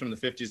movies from the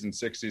 50s and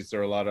 60s,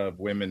 there are a lot of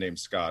women named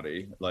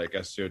Scotty, like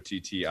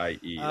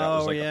Sottie. That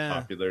was a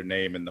popular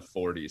name in the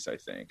 40s, I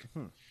think.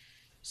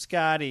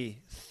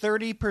 Scotty,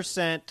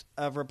 30%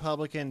 of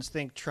Republicans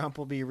think Trump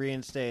will be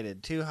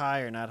reinstated. Too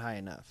high or not high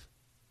enough?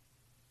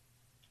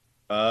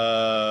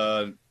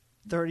 30%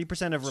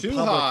 of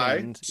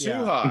Republicans. Too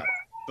high.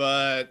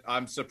 But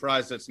I'm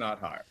surprised it's not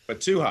higher. But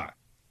too high.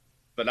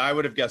 But I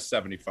would have guessed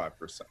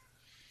 75%.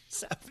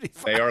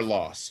 75%. They are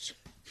lost.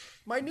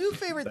 My new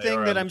favorite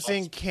thing that I'm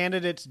seeing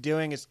candidates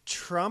doing is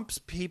Trump's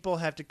people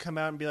have to come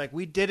out and be like,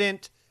 we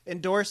didn't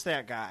endorse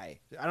that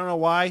guy. I don't know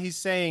why he's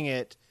saying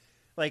it.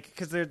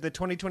 Because the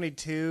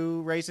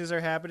 2022 races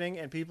are happening,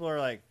 and people are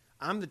like,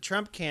 I'm the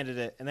Trump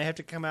candidate. And they have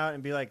to come out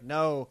and be like,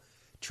 no,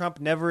 Trump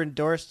never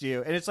endorsed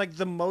you. And it's like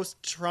the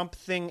most Trump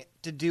thing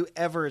to do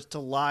ever is to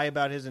lie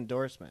about his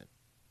endorsement.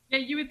 Yeah,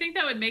 you would think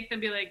that would make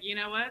them be like, you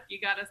know what? You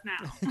got us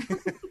now.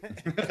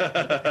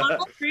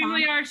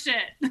 Extremely our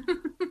shit.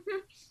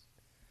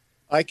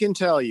 I can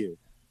tell you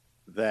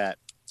that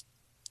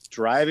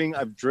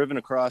I've driven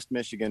across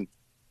Michigan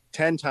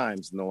 10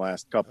 times in the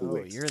last couple of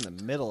weeks. You're in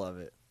the middle of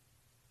it.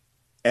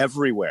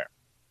 Everywhere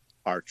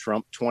are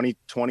Trump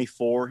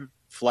 2024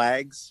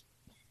 flags,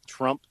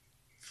 Trump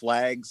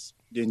flags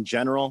in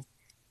general,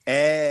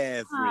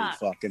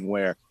 fucking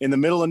where. In the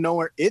middle of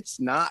nowhere, it's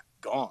not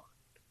gone.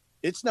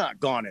 It's not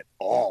gone at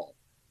all.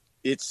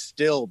 It's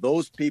still,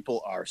 those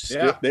people are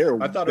still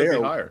there. I thought it would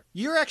be higher.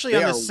 You're actually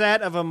on the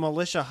set of a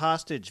militia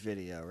hostage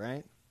video,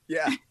 right?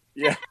 Yeah.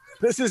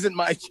 This isn't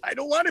I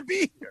don't want to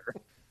be here.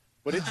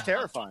 But it's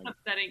terrifying.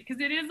 Upsetting,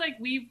 because it is like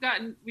we've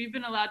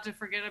been allowed to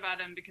forget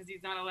about him because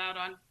he's not allowed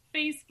on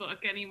Facebook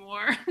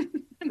anymore.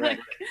 But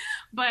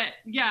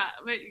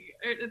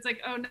it's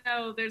like, oh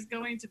no, there's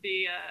going to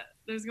be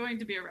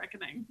a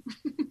reckoning.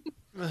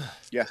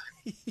 Yeah,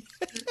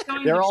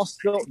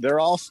 they're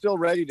all still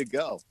ready to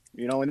go.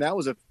 And that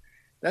was a.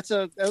 I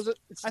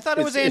thought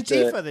it was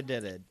Antifa that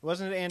did it.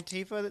 Wasn't it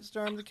Antifa that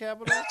stormed the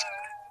Capitol?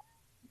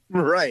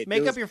 Right.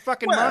 Make up your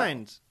fucking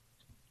minds.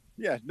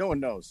 Yeah, no one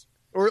knows.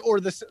 Or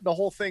the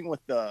whole thing with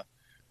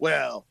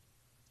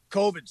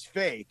COVID's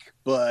fake,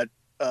 but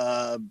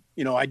I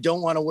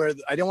don't want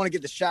to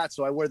get the shot,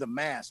 so I wear the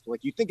mask.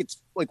 Like, you think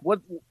it's like,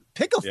 what?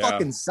 Pick a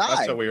fucking side.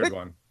 That's a weird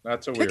one.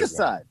 Pick a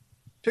side.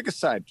 Pick a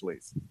side,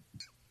 please.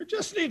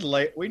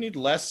 We need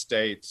less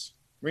states.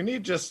 We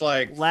need just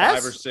like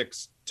Less? 5 or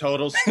 6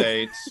 total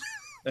states,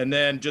 and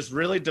then just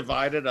really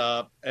divide it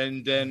up,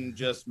 and then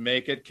just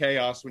make it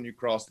chaos when you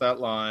cross that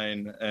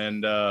line.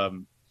 And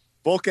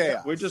full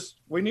chaos.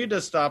 We need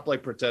to stop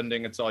like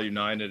pretending it's all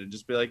united and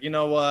just be like, you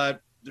know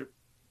what?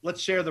 Let's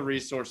share the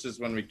resources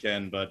when we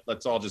can, but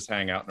let's all just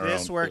hang out in our own.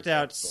 This worked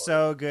out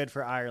so good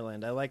for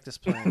Ireland. I like this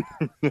plan.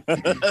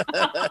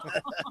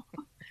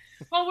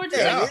 Well, we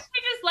just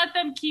let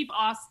them keep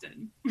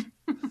Austin.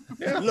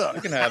 Yeah, look,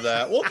 we can have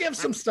that. We'll give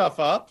some stuff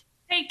up.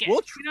 Take it.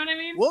 We'll you know what I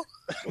mean?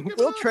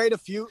 We'll trade a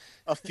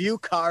few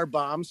car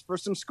bombs for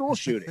some school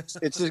shootings.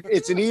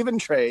 It's an even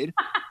trade.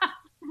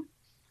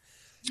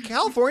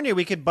 California,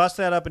 we could bust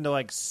that up into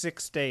like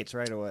 6 states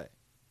right away.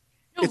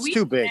 No, it's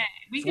too big.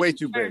 It's way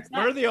too big.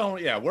 We're the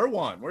only. Yeah, we're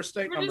one. We're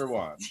state number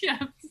 1. Yeah.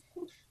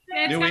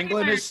 New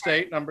England is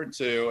state number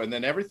 2, and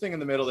then everything in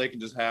the middle they can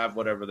just have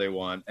whatever they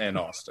want. And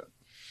Austin,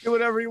 do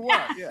whatever you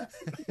want. Yeah,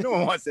 no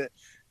one wants it.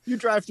 You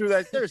drive through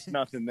that. There's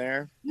nothing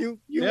there. You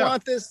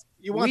want this?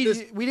 You want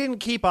this? We didn't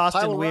keep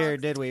Austin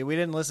weird, did we? We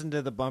didn't listen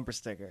to the bumper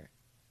sticker.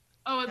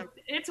 Oh,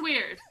 it's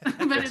weird.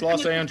 But it's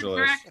Los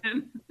Angeles.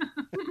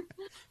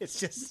 It's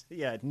just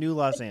new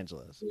Los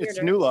Angeles.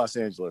 It's new Los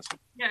Angeles.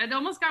 Yeah, it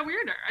almost got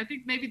weirder. I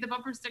think maybe the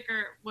bumper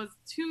sticker was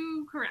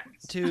too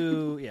correct.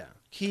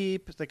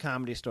 Keep the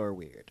Comedy Store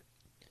weird.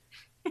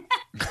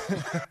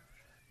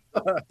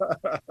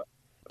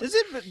 Does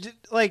it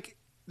like?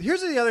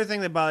 Here's the other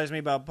thing that bothers me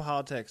about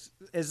politics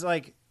is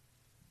like,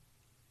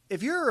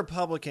 if you're a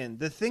Republican,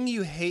 the thing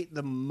you hate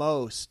the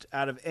most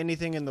out of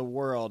anything in the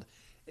world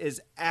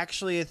is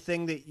actually a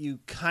thing that you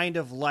kind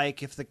of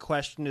like if the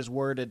question is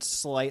worded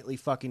slightly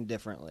fucking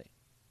differently.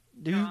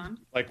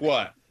 Like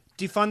what?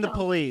 Defund the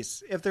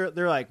police. If they're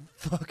like,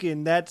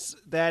 fucking, that's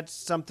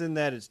something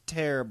that is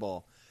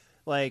terrible.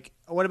 Like,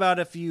 what about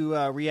if you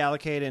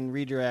reallocate and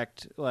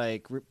redirect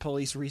like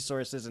police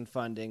resources and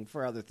funding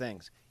for other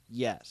things?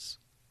 Yes.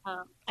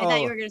 I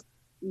thought you were going to say,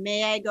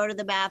 may I go to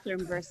the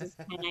bathroom versus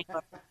can I go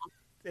to the bathroom?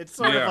 It's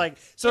sort of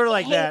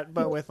like that,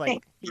 but with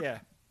like, yeah.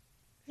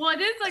 Well, it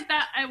is like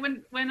that. I'm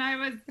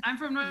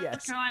from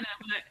North Carolina.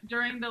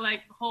 During the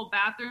like whole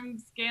bathroom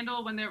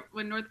scandal, when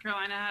North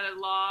Carolina had a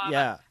law,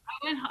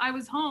 I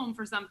was home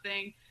for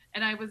something,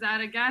 and I was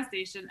at a gas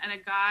station, and a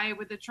guy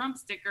with a Trump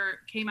sticker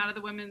came out of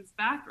the women's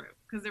bathroom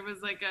because there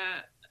was like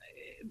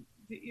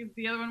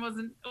the other one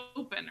wasn't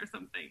open or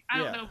something. I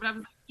don't know, but I was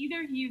like,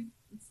 either he's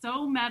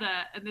so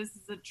meta and this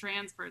is a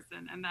trans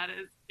person, and that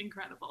is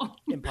incredible,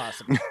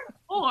 impossible,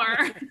 or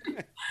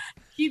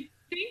he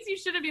thinks you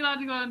shouldn't be allowed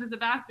to go into the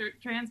bathroom.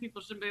 Trans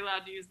people shouldn't be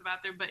allowed to use the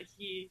bathroom, but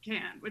he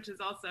can, which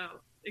is also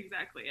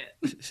exactly it.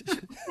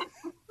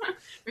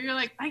 Where you're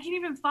like, I can't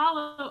even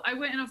follow. I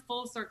went in a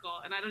full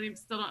circle, and I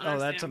still don't understand. Oh,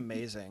 that's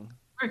amazing.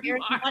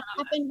 What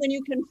happened when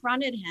you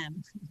confronted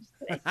him?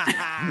 Hey!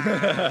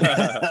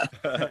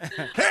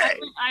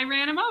 I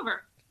ran him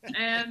over,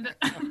 and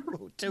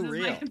too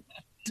real.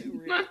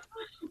 Too real.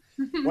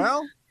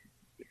 Well,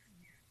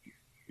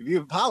 if you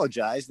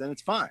apologize, then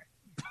it's fine.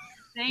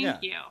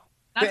 Thank you.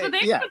 That's what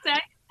they would say.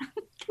 I'm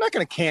not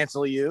going to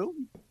cancel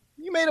you.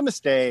 You made a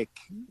mistake.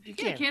 You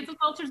can't. Cancel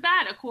culture's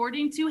bad,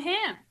 according to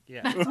him.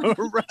 Yeah.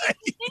 Right.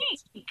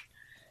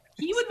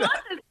 He would want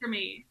this for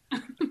me.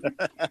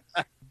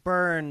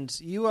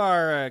 Burns, you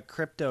are a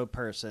crypto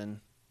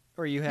person,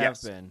 or you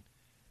have been.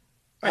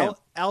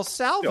 El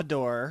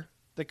Salvador,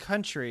 the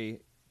country,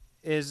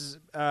 is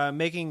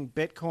making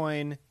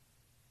Bitcoin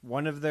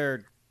one of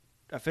their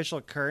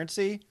official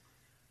currency.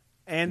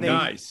 And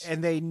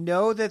they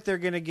know that they're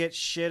going to get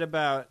shit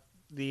about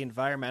the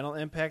environmental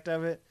impact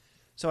of it.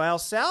 So El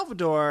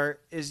Salvador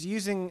is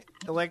using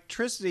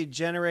electricity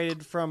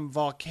generated from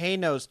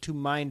volcanoes to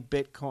mine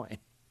Bitcoin.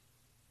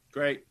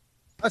 Great.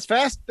 That's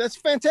fast. That's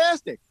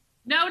fantastic.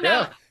 No.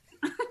 Yeah.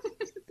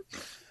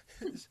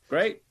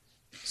 Great.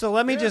 So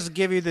let me just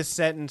give you this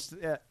sentence.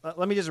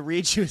 Let me just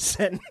read you a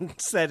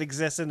sentence that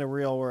exists in the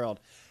real world.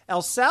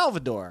 El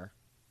Salvador,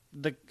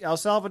 the El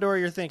Salvador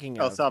you're thinking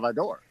of. El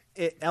Salvador.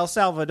 El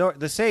Salvador,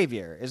 the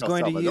savior, is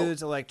going to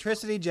use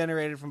electricity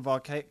generated from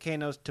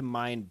volcanoes to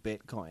mine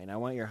Bitcoin. I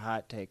want your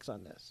hot takes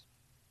on this.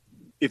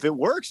 If it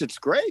works, it's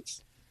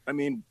great. I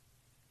mean,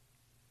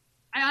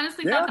 I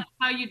honestly thought that's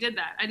how you did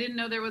that. I didn't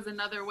know there was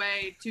another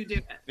way to do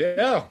it.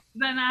 Yeah.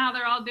 Then how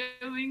they're all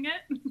doing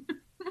it?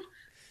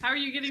 How are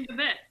you getting the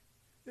bit?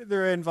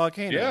 They're in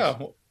volcanoes. Yeah.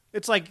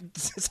 It's like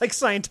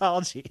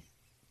Scientology.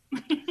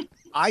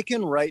 I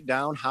can write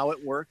down how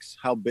it works,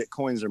 how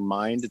Bitcoins are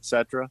mined,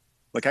 etc.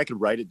 Like I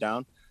could write it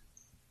down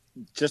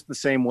just the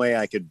same way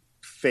I could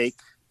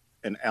fake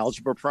an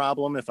algebra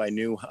problem if I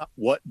knew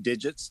what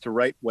digits to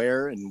write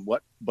where and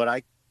what,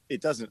 but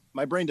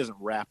my brain doesn't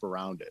wrap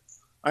around it.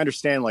 I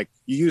understand, like,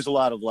 you use a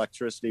lot of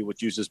electricity,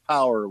 which uses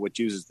power, which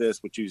uses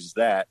this, which uses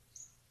that.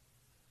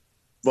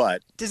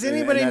 But does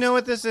anybody know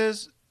what this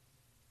is?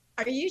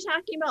 Are you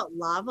talking about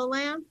lava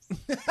lamps?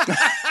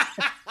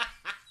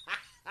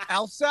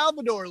 El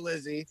Salvador,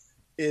 Lizzie,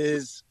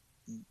 is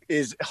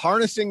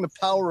harnessing the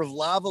power of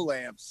lava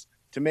lamps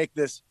to make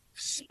this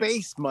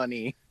space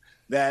money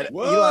that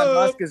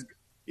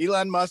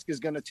Elon Musk is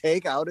going to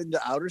take out into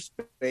outer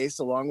space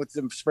along with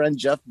his friend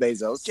Jeff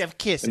Bezos. Jeff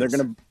Kisses.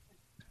 And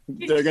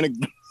they're gonna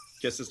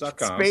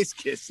Kisses.com. Space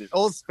kisses.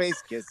 Old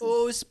space kisses.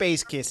 Oh,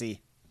 space kissy.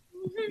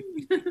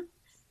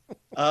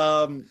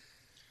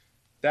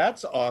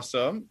 That's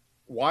awesome.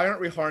 Why aren't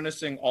we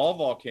harnessing all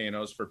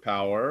volcanoes for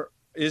power?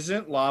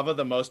 Isn't lava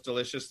the most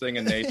delicious thing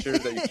in nature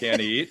that you can't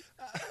eat?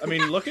 I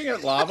mean, looking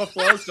at lava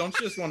flows, don't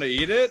you just want to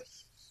eat it?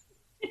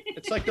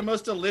 It's like the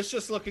most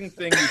delicious looking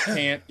thing you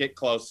can't get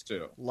close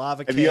to.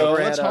 Lava cake.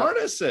 Let's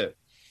harness it.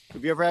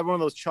 Have you ever had one of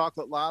those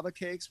chocolate lava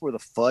cakes where the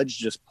fudge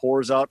just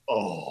pours out?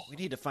 Oh, we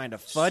need to find a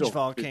fudge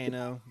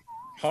volcano.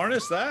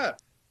 Harness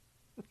that.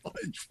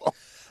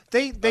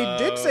 They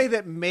did say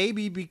that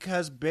maybe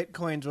because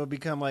Bitcoins will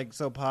become like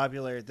so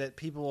popular that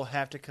people will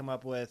have to come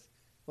up with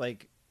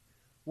like,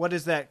 what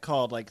is that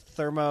called? Like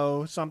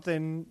thermo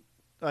something,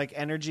 like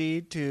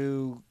energy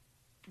to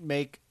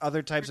make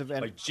other types of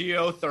like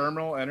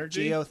geothermal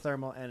energy.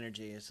 Geothermal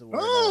energy is the word.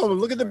 Oh,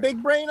 look at the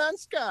big brain on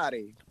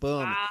Scotty.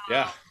 Boom. Wow.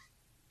 Yeah.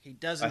 He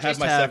doesn't. I have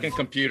my second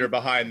computer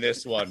behind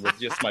this one with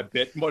just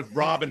with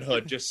Robin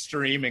Hood just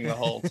streaming the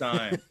whole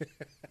time.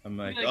 I'm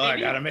like, I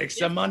gotta make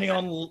some money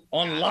on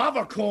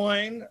lava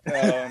coin.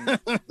 I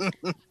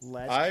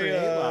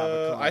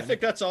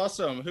think that's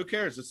awesome. Who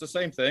cares? It's the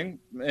same thing.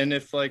 And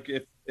if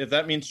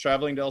that means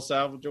traveling to El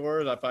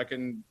Salvador, if I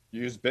can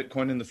use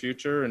Bitcoin in the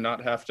future and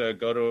not have to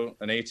go to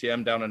an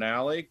ATM down an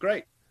alley,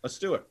 great. Let's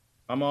do it.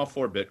 I'm all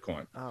for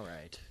Bitcoin. All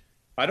right.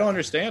 I don't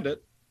understand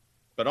it,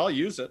 but I'll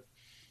use it.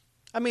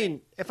 I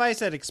mean, if I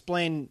said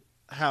explain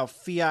how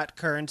fiat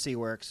currency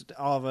works,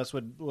 all of us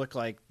would look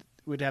like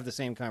we'd have the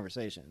same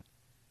conversation.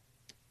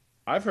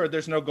 I've heard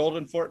there's no gold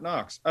in Fort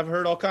Knox. I've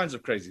heard all kinds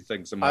of crazy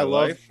things in my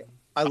life.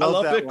 I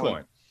love that Bitcoin.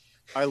 One.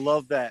 I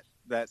love that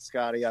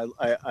Scotty.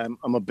 I'm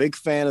a big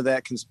fan of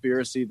that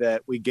conspiracy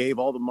that we gave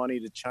all the money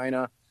to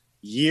China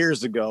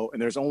years ago,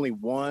 and there's only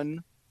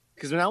one.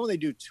 Because now when they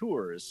do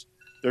tours,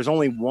 there's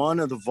only one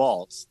of the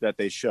vaults that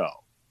they show.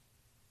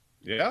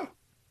 Yeah.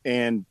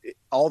 And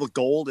all the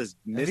gold is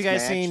mismatched. Have you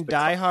guys seen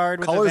Die Hard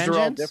with colors a Vengeance?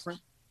 are all different.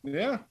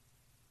 Yeah.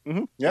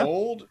 Mm-hmm. Yeah.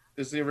 Gold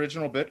is the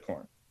original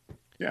Bitcoin.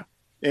 Yeah.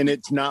 And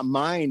it's not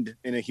mined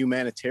in a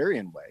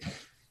humanitarian way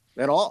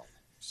at all.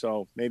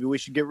 So maybe we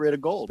should get rid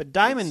of gold. But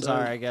diamonds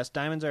are, I guess.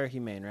 Diamonds are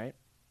humane, right?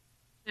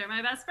 They're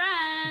my best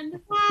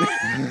friend.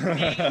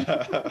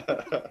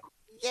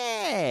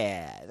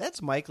 Yeah.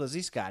 That's Mike,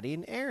 Lizzie, Scotty,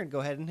 and Aaron.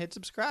 Go ahead and hit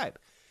subscribe.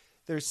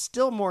 There's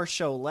still more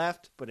show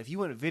left, but if you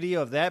want a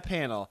video of that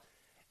panel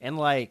and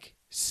like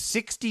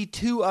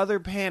 62 other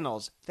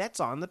panels, that's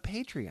on the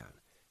Patreon.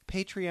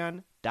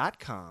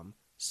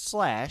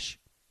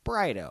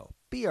 Patreon.com/Brido.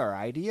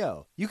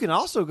 BRIDO. You can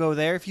also go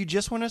there if you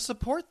just want to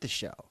support the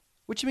show,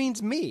 which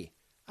means me.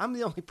 I'm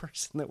the only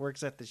person that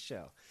works at the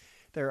show.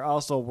 There are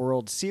also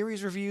World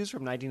Series reviews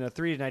from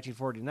 1903 to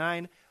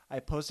 1949. I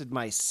posted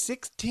my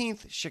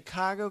 16th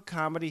Chicago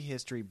Comedy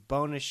History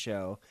bonus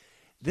show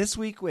this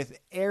week with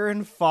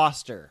Aaron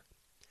Foster.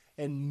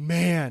 And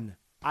man,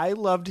 I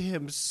loved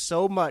him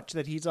so much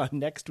that he's on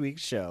next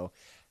week's show,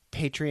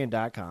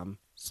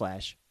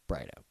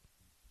 patreon.com/Brido.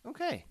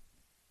 Okay.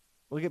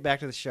 We'll get back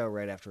to the show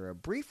right after a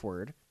brief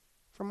word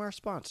from our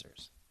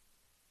sponsors.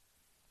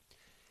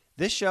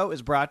 This show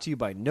is brought to you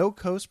by No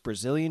Coast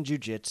Brazilian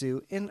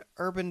Jiu-Jitsu in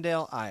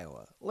Urbandale,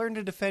 Iowa. Learn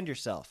to defend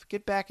yourself.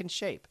 Get back in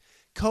shape.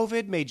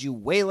 COVID made you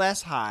way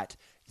less hot.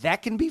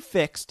 That can be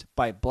fixed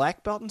by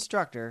black belt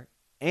instructor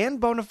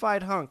and bona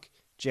fide hunk,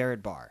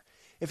 Jared Barr.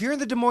 If you're in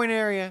the Des Moines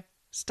area,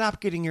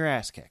 stop getting your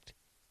ass kicked.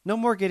 No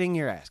more getting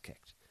your ass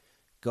kicked.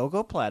 Go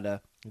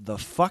Plata, the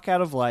fuck out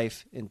of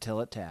life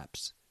until it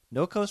taps.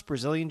 No Coast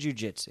Brazilian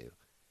Jiu-Jitsu.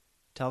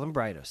 Tell them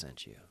Brido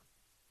sent you.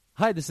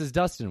 Hi, this is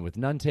Dustin with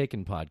None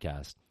Taken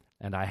Podcast,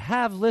 and I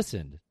have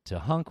listened to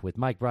Hunk with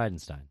Mike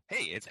Bridenstine.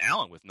 Hey, it's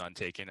Alan with None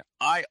Taken.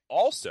 I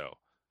also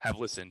have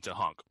listened to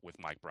Hunk with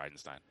Mike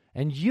Bridenstine.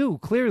 And you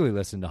clearly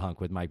listen to Hunk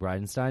with Mike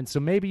Bridenstine,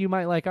 so maybe you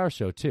might like our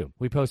show too.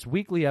 We post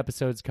weekly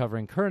episodes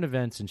covering current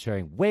events and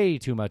sharing way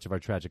too much of our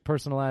tragic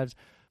personal lives.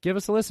 Give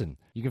us a listen.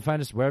 You can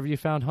find us wherever you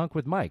found Hunk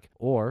with Mike,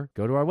 or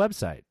go to our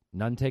website,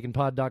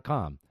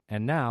 nonetakenpod.com.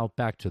 And now,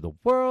 back to the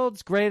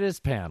world's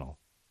greatest panel.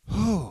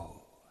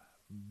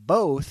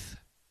 Both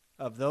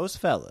of those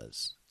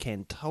fellas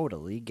can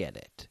totally get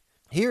it.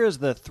 Here is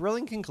the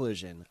thrilling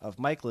conclusion of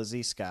Mike,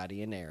 Lizzie,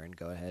 Scotty, and Aaron.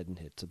 Go ahead and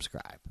hit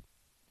subscribe.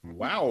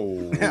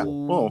 Wow. Yeah.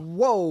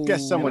 Whoa.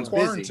 Guess someone's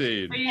busy.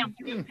 Quarantined. Are you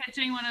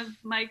pitching one of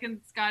Mike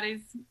and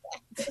Scotty's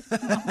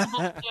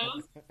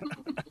shows?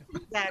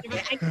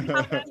 Exactly. I can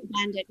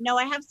recommend it. No,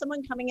 I have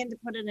someone coming in to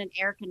put in an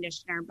air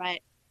conditioner, but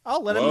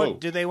I'll let them.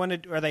 Do they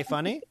want to? Are they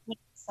funny?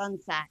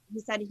 Sunset. He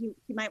said he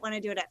might want to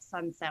do it at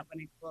sunset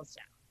when it cools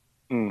down.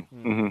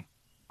 Mm-hmm.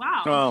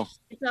 Wow. Oh,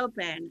 It's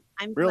open.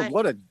 I'm real.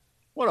 glad-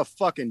 What a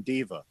fucking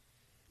diva.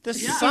 The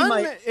Yeah.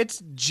 sun.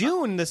 It's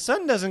June. The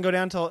sun doesn't go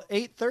down until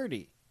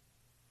 8:30.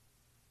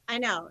 I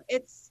know.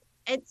 It's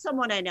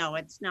someone I know.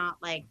 It's not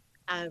like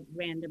a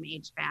random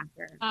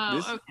HVACer. Oh,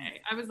 This-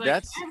 okay. I was like,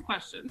 that's- I have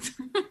questions.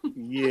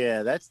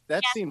 Yeah, that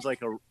seems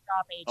like Job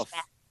a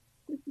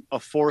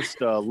HVAC.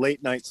 forced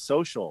late night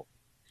social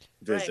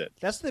visit.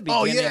 That's the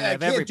Oh, beginning yeah, I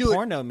of every can't do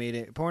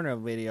it. porno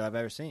video I've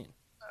ever seen.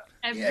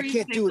 Every I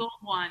can't do it. single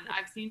one.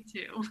 I've seen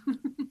 2.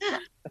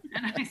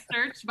 And I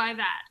searched by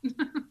that.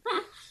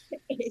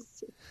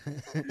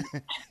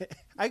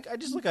 I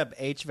just look up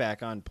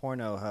HVAC on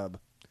Pornhub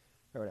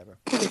or whatever.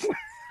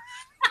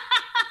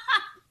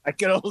 I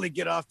can only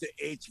get off the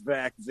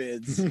HVAC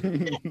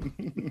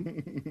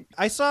vids.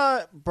 I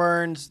saw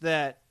Burns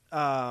that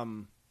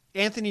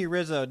Anthony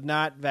Rizzo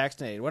not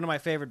vaccinated. One of my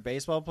favorite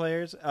baseball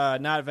players,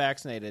 not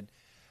vaccinated.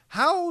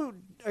 How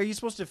are you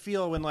supposed to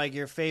feel when like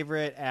your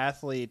favorite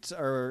athletes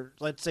or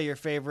let's say your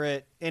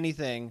favorite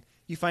anything,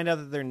 you find out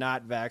that they're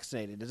not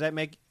vaccinated? Does that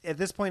make at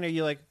this point are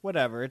you like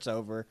whatever, it's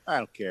over? I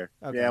don't care.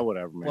 Okay. Yeah,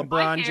 whatever, man.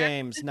 LeBron I care.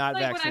 James It's not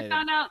like vaccinated. when I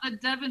found out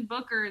that Devin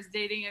Booker is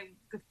dating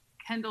a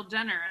Kendall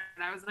Jenner,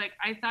 and I was like,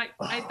 I thought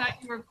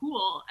you were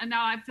cool, and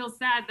now I feel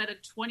sad that a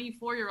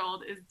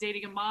 24-year-old is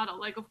dating a model.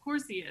 Like, of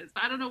course he is,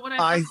 but I don't know what what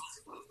did I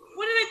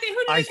think?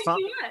 Who did I think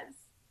he was?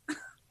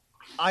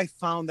 I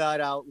found that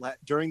out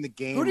during the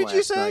game Who did last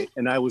you say? night,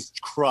 and I was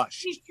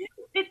crushed.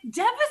 It's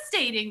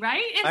devastating,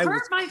 right? It I hurt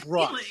was my crushed.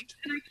 feelings,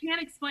 and I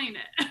can't explain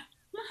it.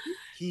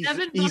 He's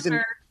Devin he's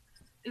Booker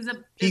is a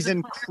he's player,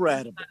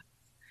 incredible.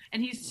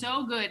 and he's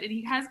so good, and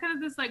he has kind of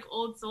this like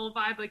old soul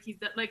vibe, like he's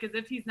like as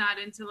if he's not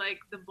into like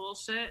the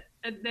bullshit,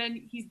 and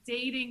then he's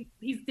dating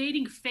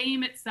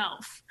fame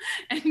itself,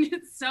 and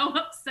it's so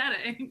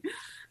upsetting.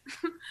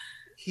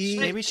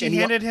 Maybe she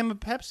handed him a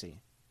Pepsi.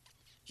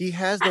 He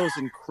has those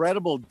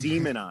incredible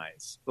demon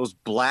eyes. Those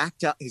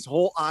blacked out. His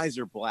whole eyes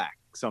are black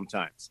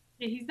sometimes.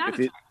 Yeah, he's not.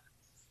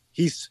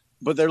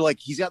 But they're like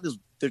he's got this.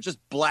 They're just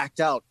blacked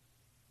out,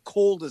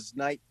 cold as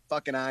night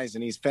fucking eyes,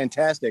 and he's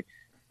fantastic.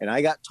 And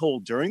I got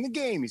told during the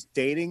game he's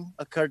dating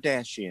a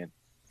Kardashian,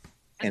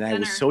 and I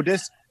was so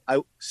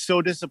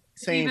disappointed.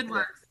 It's even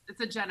worse.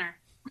 It's a Jenner.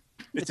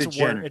 It's a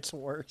Jenner. It's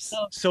worse.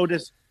 So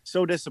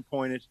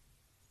disappointed.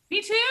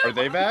 Me too. Are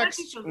they I'm glad vaxxed?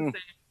 she feels the same.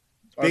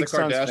 Are the Big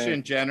Suns Kardashian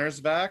fan.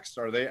 Jenners vaxxed?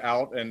 Are they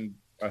out and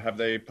have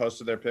they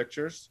posted their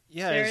pictures?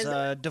 Yeah,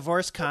 is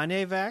divorced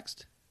Kanye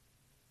vaxxed?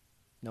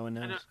 No one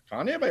knows.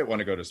 Kanye might want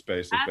to go to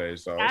space with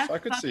Bezos. I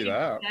could see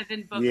that.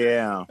 Devin Booker.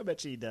 Yeah. I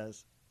bet she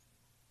does.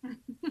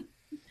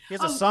 He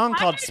has Oh, a song Kanye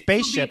called will be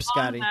Spaceship, on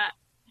Scotty. that.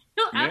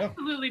 He'll Yeah.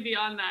 absolutely be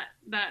on that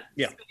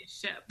Yeah.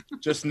 spaceship.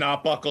 Just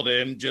not buckled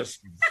in, just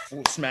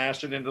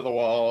smashing into the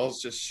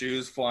walls, just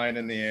shoes flying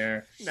in the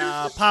air.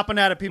 Nah, popping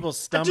out of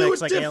people's I do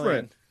stomachs it like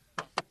different.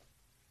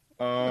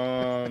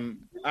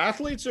 alien.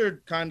 Athletes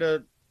are kind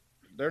of,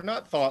 they're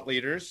not thought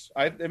leaders.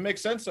 It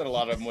makes sense that a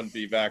lot of them wouldn't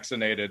be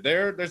vaccinated.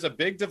 There's a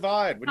big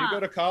divide. When you go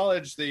to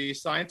college, the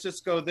scientists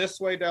go this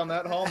way down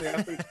that hall, and the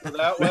athletes go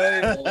that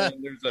way.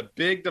 And there's a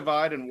big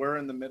divide, and we're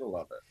in the middle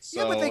of it.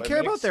 Yeah, but So they it care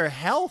about makes- their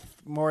health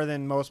more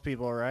than most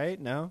people, right?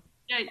 No?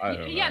 Yeah, I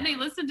don't yeah, know. and they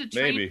listen to Maybe.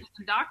 trainers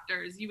and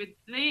doctors. You would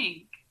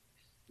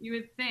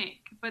think,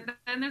 but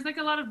then there's like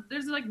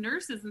there's like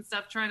nurses and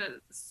stuff trying to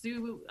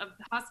sue a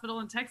hospital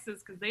in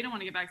Texas because they don't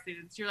want to get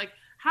vaccinated. So you're like,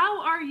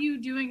 how are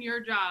you doing your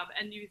job?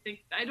 And you think,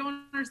 I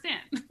don't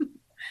understand.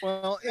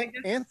 Well,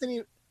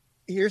 Anthony,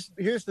 here's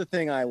the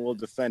thing I will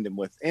defend him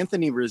with.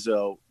 Anthony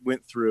Rizzo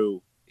went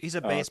through. He's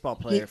a baseball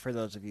player, for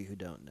those of you who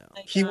don't know.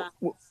 He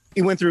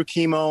went through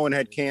chemo and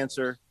had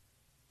cancer,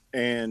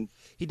 and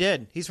He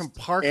did. He's from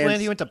Parkland.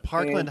 And- He went to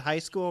Parkland and High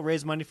School,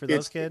 raised money for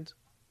those kids.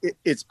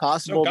 It's So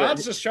possible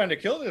God's that just trying to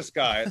kill this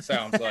guy, it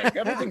sounds like.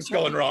 Everything's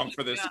going wrong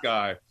for this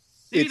guy.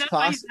 Maybe It's that's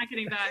why he's poss- not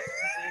getting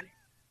vaccinated.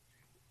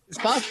 it's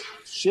possible.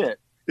 Shit,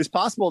 it's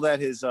possible that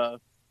his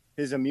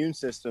immune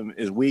system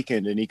is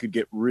weakened and he could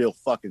get real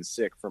fucking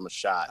sick from a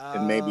shot,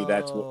 and maybe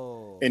that's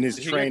what. And his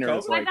Did he get trainer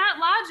is COVID? By like, that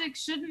logic,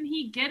 shouldn't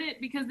he get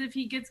it? Because if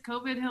he gets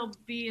COVID, he'll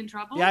be in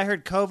trouble. Yeah, I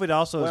heard COVID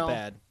also Well, is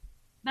bad.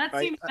 That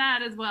seems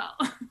bad as well.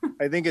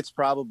 I think it's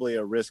probably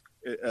a risk,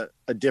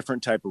 a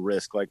different type of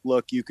risk. Like,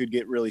 look, you could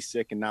get really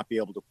sick and not be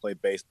able to play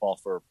baseball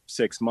for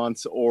 6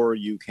 months, or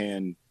you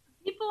can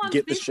People on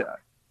get the baseball, shot.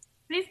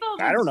 baseball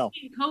I don't know.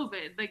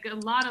 COVID, like a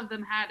lot of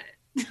them had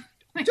it.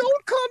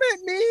 Don't come at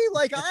me.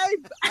 Like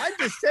I'm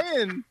just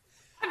saying.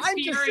 I'm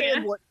just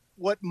saying furious.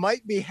 what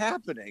might be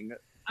happening.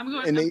 I'm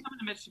coming to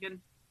Michigan.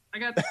 I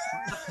got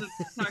stuff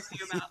to talk to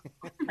you about.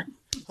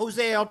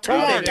 Jose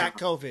Altuve got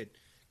COVID.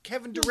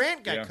 Kevin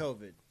Durant got Yeah.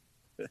 COVID.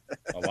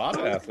 A lot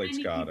of athletes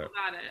Many got people it.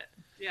 got it.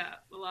 Yeah,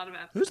 a lot of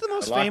athletes. Who's the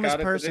most A lot famous got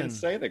it, but person? didn't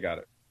say they got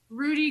it.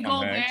 Rudy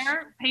Tom Hanks.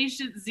 Gobert,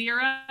 patient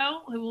zero,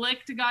 who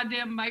licked a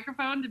goddamn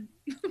microphone.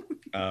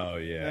 Oh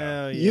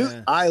yeah. Oh,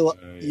 yeah.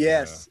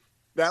 Yes,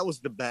 that was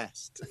the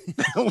best.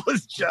 That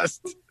was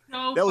just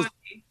So that was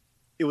funny.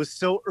 it was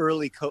so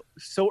early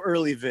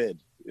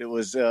vid. It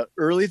was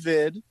early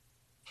vid,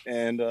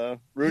 and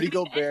Rudy The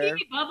Gobert.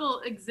 NBA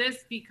bubble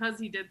exists because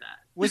he did that.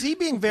 Was he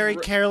being very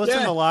careless in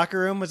Yeah. the locker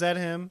room? Was that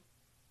him?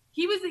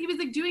 he was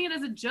like doing it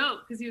as a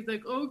joke because he was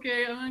like,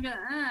 okay, I'm gonna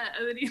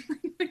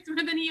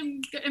and then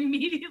he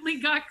immediately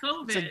got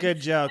COVID. It's a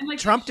good joke. And,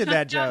 Trump did shut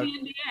that down joke.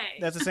 the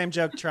NDA. That's the same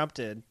joke Trump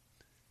did.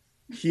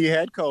 He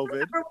had COVID.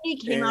 Remember when he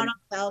came out and- on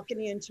the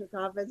balcony and took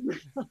off his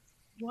mask?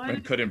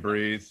 And couldn't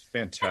breathe.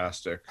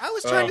 Fantastic. I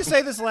was trying to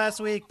say this last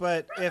week,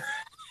 but if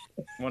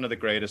one of the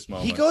greatest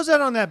moments. he goes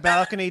out on that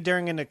balcony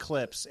during an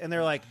eclipse, and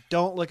they're like,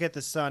 "Don't look at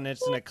the sun;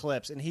 it's an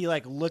eclipse," and he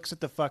like looks at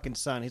the fucking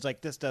sun. He's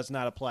like, "This does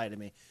not apply to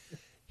me."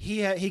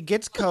 He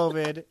gets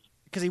COVID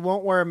because he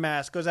won't wear a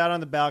mask. Goes out on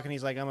the balcony.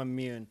 He's like, "I'm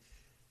immune."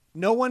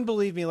 No one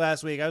believed me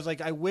last week. I was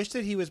like, I wish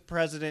that he was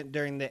president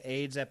during the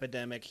AIDS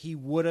epidemic. He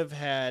would have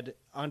had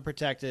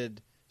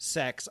unprotected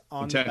sex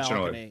on the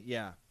balcony.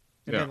 Yeah.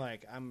 And been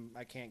like,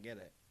 I can't get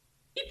it.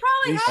 He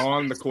probably He's has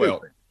on the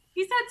quilt.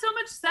 He's had so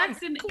much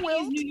sex in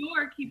New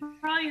York. He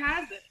probably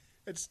has it.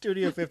 It's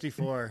Studio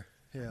 54.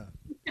 Yeah.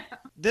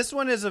 This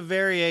one is a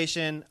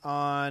variation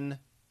on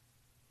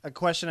a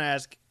question I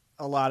ask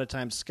a lot of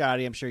times.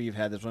 Scotty, I'm sure you've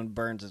had this one.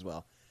 Burns as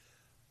well.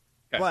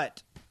 Okay.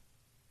 But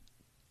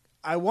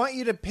I want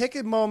you to pick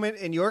a moment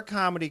in your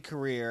comedy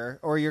career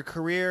or your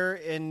career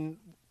in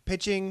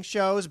pitching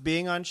shows,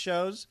 being on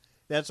shows,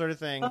 that sort of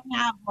thing, I don't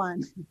have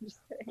one.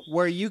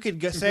 where you could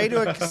go, say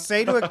to a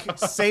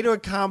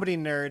comedy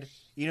nerd,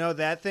 you know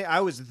that thing. I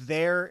was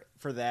there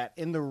for that,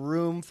 in the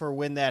room for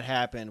when that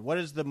happened. What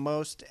is the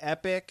most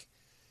epic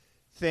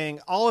thing?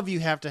 All of you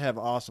have to have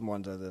awesome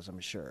ones of this, I'm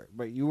sure.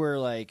 But you were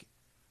like,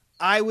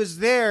 I was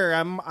there.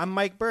 I'm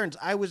Mike Burns.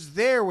 I was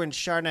there when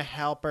Sharna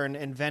Halpern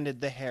invented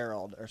the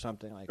Herald or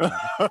something like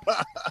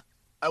that.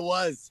 I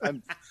was.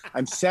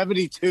 I'm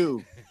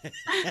 72.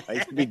 I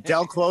used to be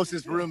Del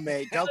Close's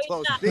roommate. Del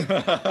Close, big piece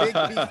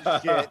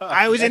of shit.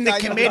 I was in the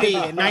That guy committee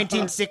used to in be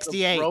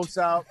 1968. the Gross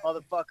out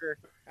motherfucker.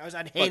 I was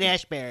on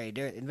Haight-Ashbury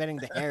inventing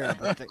the Herald.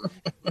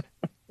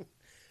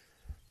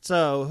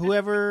 So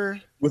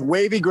whoever with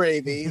Wavy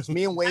Gravy, it's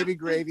me and Wavy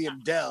Gravy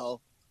and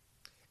Del.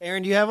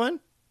 Aaron, do you have one?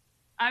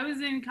 I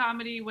was in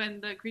comedy when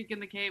the Creek in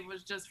the Cave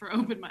was just for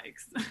open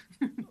mics.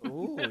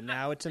 Ooh,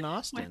 now it's in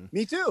Austin.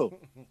 Me too.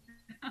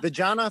 The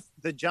John F.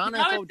 Now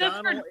it's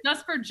O'Donnell.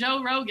 just for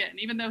Joe Rogan,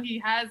 even though he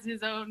has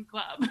his own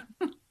club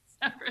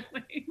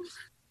separately.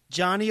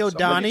 Johnny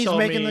O'Donnell's told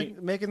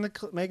making the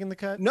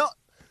cut. No,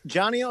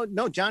 Johnny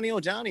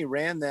O'Donnell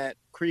ran that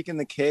Creek in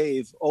the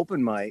Cave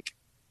open mic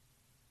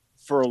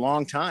for a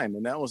long time,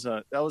 and that was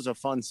a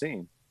fun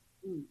scene.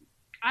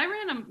 I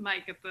ran a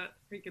mic at the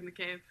Creek in the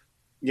Cave.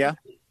 Yeah,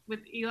 with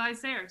Eli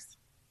Sayers.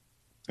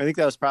 I think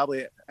that was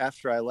probably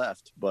after I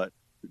left, but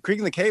Creek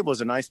in the Cave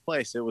was a nice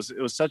place. It was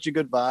such a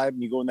good vibe.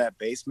 And you go in that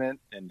basement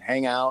and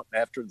hang out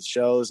after the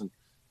shows, and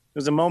it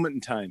was a moment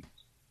in time.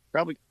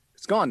 Probably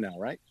it's gone now,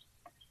 right?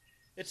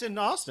 It's in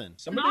Austin.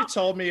 Somebody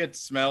told me it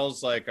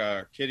smells like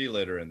kitty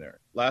litter in there.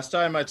 Last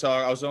time I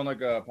was on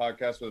like a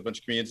podcast with a bunch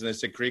of comedians, and they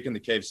said Creek in the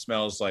Cave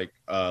smells like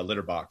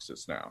litter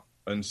boxes now.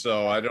 And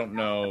so I don't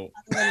know.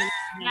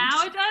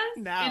 Now it does?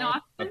 In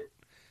Austin?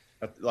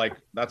 Like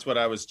that's what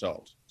I was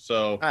told.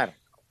 So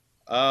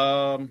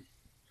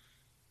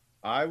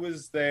I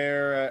was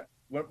there.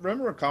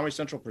 Remember when Comedy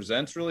Central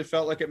Presents really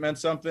felt like it meant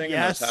something?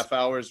 Yes. And those half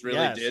hours really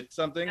Yes. did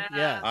something?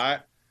 Yeah.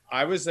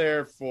 I was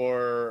there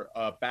for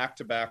a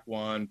back-to-back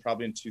one,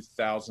 probably in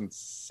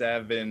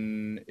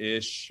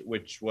 2007-ish,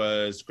 which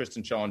was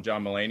Kristen Shaw and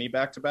John Mulaney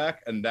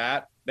back-to-back, and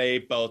that they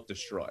both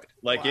destroyed.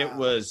 Like, It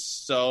was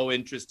so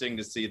interesting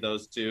to see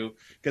those two,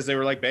 because they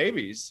were like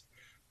babies,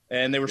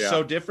 and they were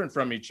so different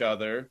from each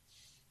other.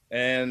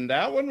 And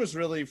that one was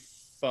really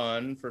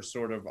fun for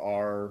sort of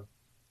our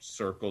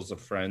circles of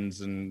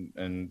friends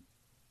and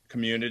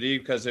community,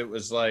 because it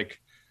was like,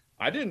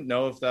 I didn't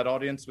know if that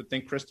audience would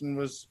think Kristen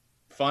was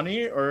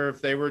funny or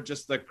if they were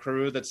just the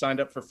crew that signed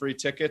up for free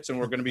tickets and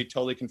were going to be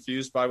totally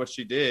confused by what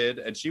she did.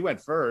 And she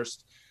went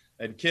first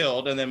and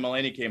killed, and then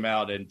Mulaney came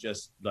out and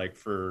just like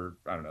for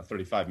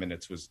 35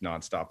 minutes was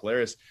nonstop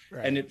hilarious.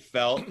 Right. And it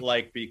felt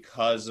like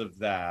because of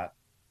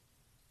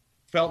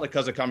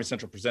Comedy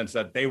Central Presents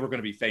that they were going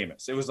to be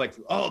famous. It was like,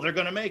 oh, they're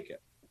going to make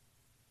it.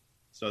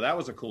 So that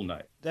was a cool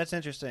night. That's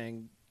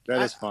interesting.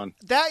 That is fun.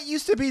 That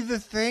used to be the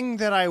thing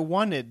that I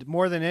wanted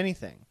more than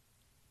anything.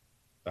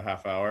 The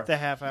half hour.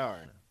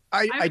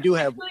 I do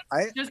have.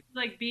 Just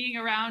like being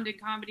around in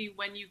comedy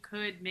when you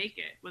could make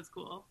it was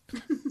cool.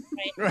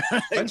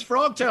 When's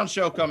Frogtown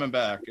show coming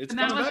back? It's And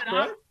that coming was back, in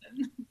right?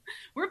 Austin.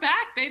 We're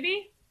back,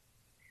 baby.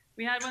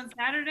 We had one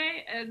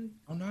Saturday, and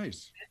Oh,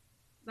 nice.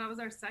 that was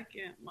our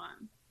second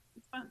one.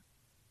 It's fun.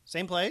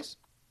 Same place?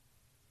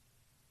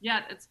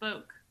 Yeah, it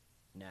spoke.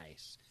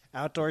 Nice.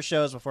 Outdoor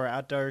shows before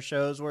outdoor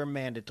shows were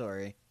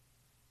mandatory.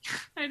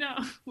 I know.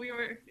 We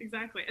were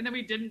exactly. And then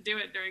we didn't do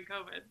it during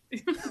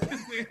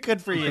COVID.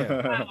 Good for you.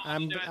 Wow.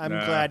 I'm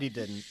Nah. glad you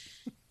didn't.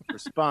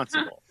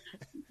 Responsible.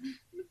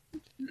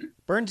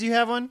 Burns, do you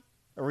have one?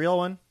 A real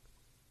one?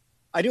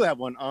 I do have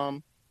one.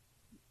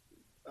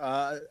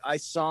 I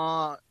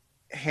saw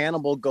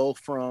Hannibal go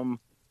from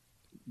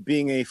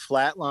being a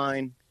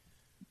flatline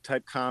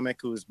type comic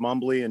who was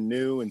mumbly and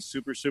new and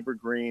super, super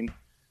green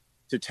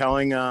to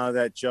telling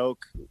that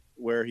joke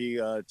where he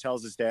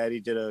tells his dad he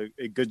did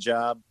a good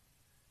job,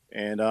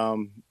 and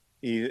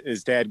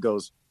his dad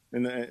goes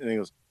and he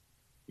goes,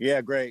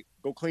 "Yeah, great.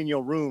 Go clean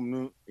your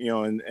room,"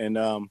 and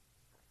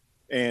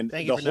Thank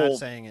the you for whole not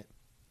saying it.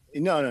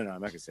 No, I'm not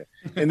gonna say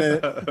it. And then,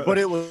 but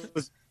it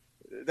was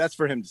that's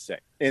for him to say.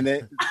 And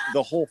then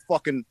the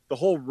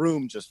whole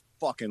room just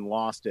fucking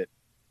lost it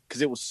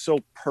because it was so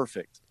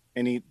perfect.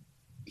 And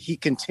he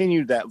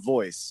continued that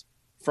voice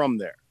from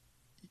there.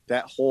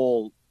 That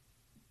whole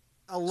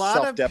a lot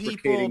of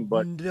self-deprecating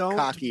people but don't,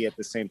 cocky at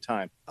the same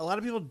time. A lot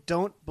of people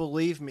don't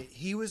believe me.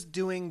 He was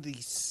doing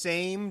the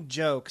same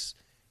jokes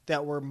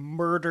that were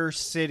Murder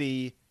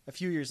City a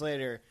few years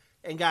later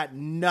and got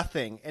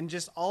nothing, and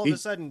just all of a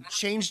sudden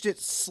changed it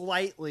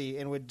slightly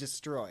and would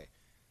destroy.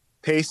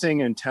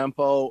 Pacing and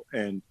tempo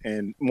and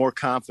more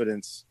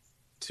confidence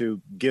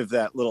to give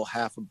that little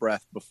half a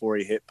breath before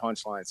he hit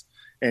punchlines,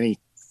 and he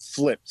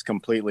flipped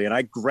completely. And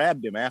I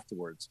grabbed him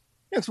afterwards.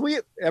 Yes,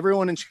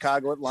 everyone in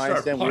Chicago at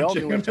Lions Den, we all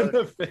knew each other.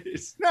 In the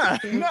face. No,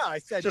 I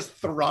said just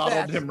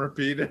throttled him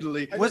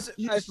repeatedly. I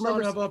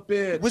son of a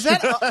bitch. Was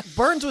that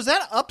Burns? Was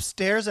that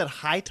upstairs at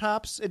High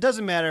Tops? It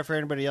doesn't matter for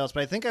anybody else,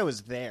 but I think I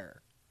was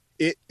there.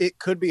 It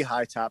could be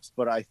High Tops,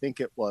 but I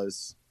think it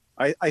was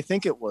I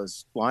think it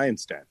was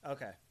Lions Den.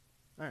 Okay.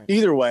 All right.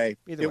 Either way,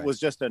 it was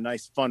just a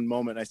nice fun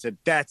moment. I said,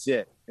 "That's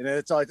it," and then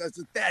it's all I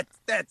said,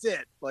 that's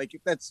it. Like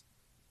it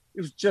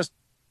was just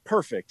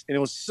perfect, and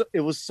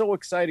it was so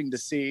exciting to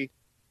see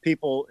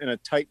people in a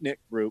tight-knit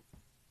group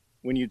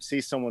when you'd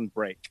see someone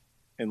break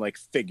and like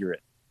figure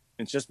it.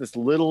 It's just this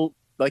little,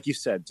 like you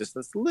said, just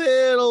this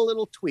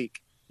little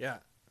tweak. Yeah.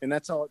 And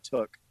that's all it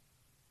took.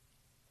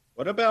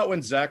 What about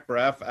when Zach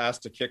Braff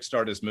asked to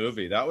kickstart his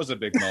movie? That was a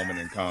big moment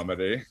in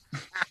comedy.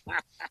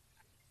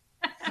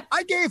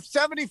 I gave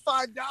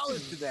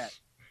 $75 to that.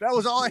 That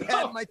was all I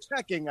had in my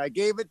checking. I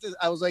gave it to,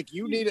 I was like,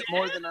 you need it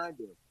more than I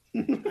do.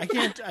 I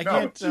can't.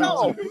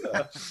 No.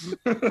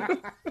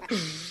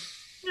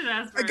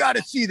 I got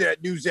to see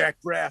that new Zach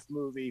Braff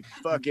movie.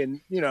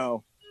 Fucking,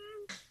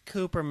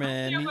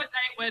 Cooperman. One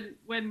night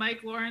when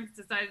Mike Lawrence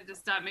decided to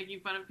stop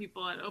making fun of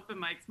people at open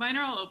mics. Mine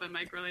are all open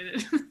mic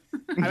related.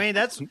 I mean,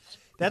 that's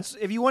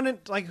if you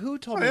want to, like, who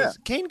told me this?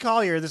 Kane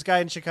Collier, this guy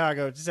in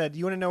Chicago, said,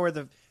 "You want to know where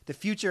the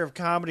future of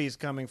comedy is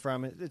coming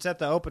from? It's at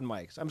the open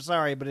mics." I'm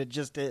sorry, but it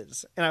just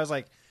is. And I was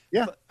like,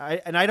 yeah.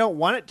 I don't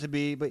want it to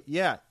be, but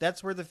yeah,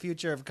 that's where the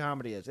future of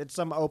comedy is. It's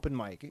some open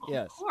mic.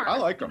 Yes. Of course. I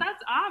like them.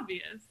 That's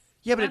obvious.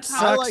 Yeah, but that's it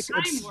how sucks.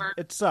 time works.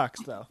 It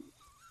sucks, though.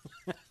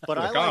 But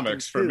I like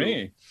comics for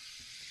me.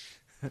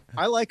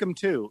 I like them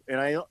too.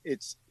 And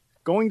it's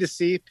going to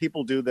see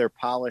people do their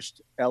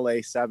polished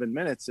LA 7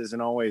 minutes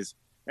isn't always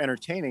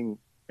entertaining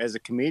as a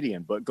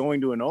comedian, but going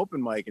to an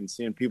open mic and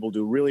seeing people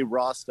do really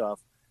raw stuff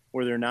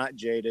where they're not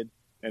jaded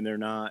and they're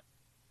not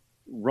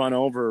run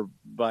over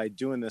by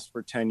doing this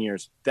for 10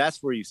 years.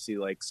 That's where you see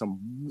like some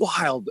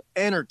wild,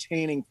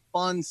 entertaining,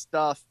 fun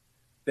stuff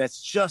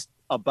that's just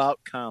about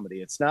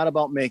comedy. It's not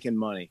about making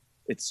money.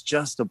 It's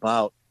just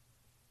about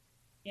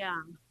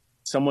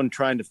someone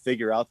trying to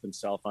figure out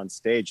themselves on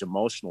stage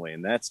emotionally.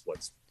 And that's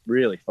what's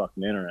really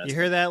fucking interesting. You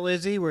hear that,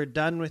 Lizzie? We're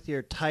done with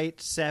your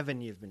tight 7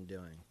 you've been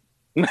doing.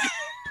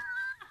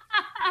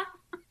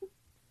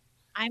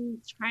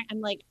 I'm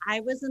like, I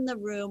was in the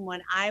room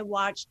when I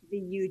watched the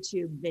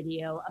YouTube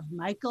video of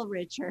Michael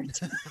Richards.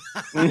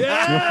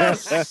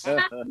 Yes!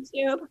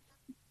 YouTube.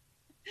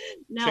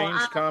 No,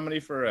 Change comedy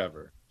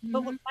forever.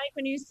 But Mike,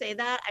 when you say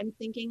that, I'm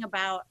thinking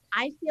about,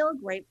 I feel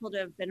grateful to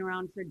have been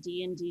around for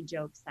D&D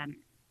Joke Center.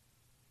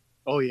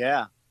 Oh,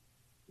 yeah.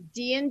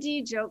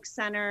 D&D Joke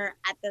Center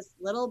at this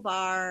little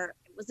bar.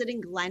 Was it in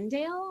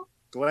Glendale?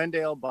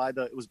 Glendale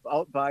it was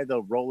out by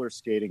the roller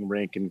skating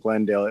rink in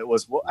Glendale. It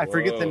was, I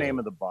forget the name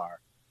of the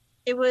bar.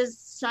 It was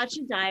such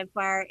a dive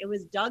bar. It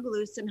was Doug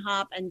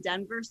Lucenhop and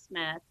Denver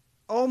Smith.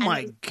 Oh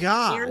my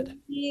God.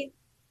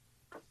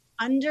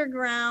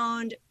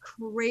 Underground,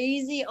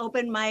 crazy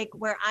open mic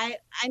where I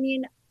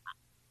mean.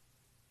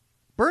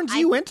 Burns,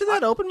 you went to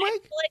that open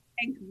mic?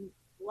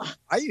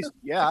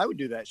 I would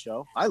do that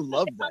show. I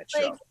loved that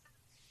show.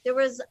 There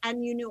was,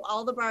 and you knew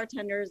all the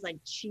bartenders like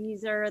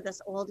Cheezer,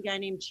 this old guy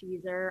named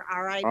Cheezer,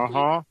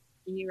 R.I.P.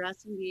 He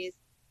rest in peace.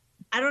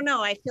 I don't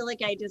know. I feel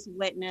like I just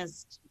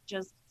witnessed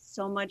just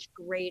so much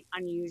great,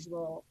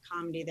 unusual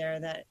comedy there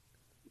that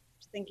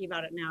thinking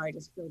about it now, I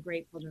just feel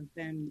grateful to have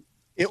been.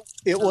 It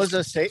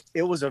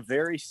was a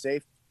very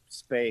safe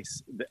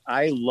space.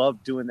 I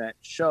loved doing that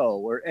show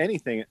or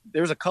anything.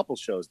 There was a couple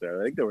shows there.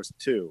 I think there was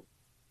 2.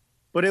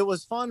 But it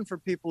was fun for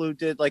people who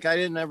did, like, I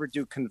didn't ever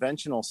do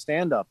conventional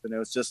stand-up. And it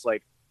was just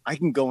like, I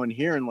can go in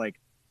here and, like,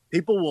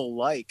 people will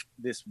like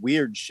this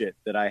weird shit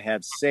that I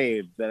have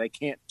saved that I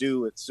can't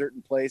do at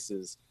certain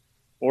places.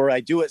 Or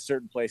I do at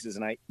certain places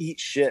and I eat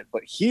shit.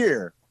 But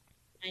here,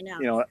 I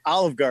know. At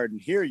Olive Garden,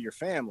 here, your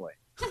family.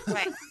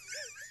 Right.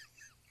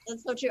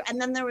 That's so true. And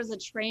then there was a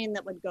train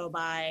that would go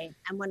by.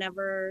 And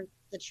whenever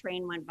the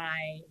train went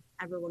by,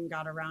 everyone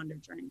got a round of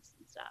drinks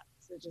and stuff.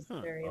 So just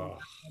very...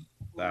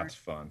 That's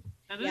fun.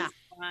 That is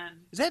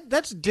fun.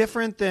 That's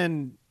different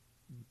than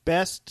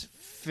Best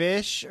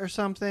Fish or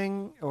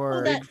something?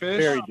 Or Big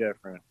Fish? Very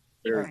different.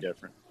 Very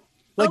different.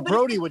 Like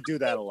Brody would do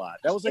that a lot.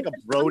 That was like a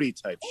Brody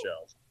type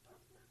show.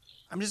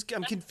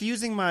 I'm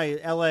confusing my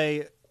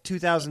LA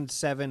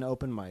 2007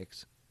 open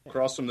mics.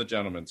 Across from the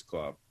Gentlemen's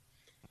Club.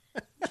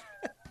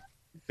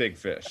 Big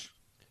Fish.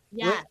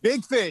 Yeah.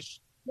 Big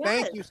Fish. Yes.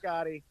 Thank you,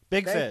 Scotty.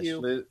 Big Thank Fish.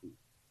 you.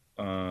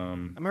 I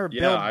remember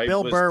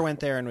Bill Burr went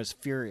there and was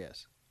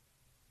furious.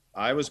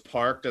 I was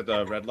parked at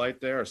the red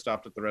light there, or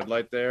stopped at the red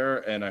light there,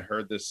 and I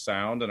heard this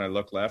sound, and I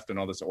looked left, and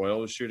all this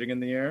oil was shooting in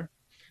the air,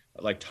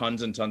 like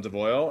tons and tons of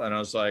oil. And I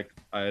was like,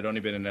 I had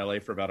only been in LA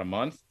for about a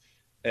month,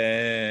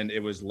 and it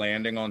was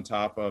landing on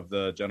top of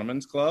the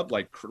Gentlemen's Club,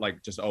 like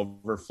just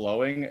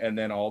overflowing. And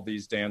then all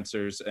these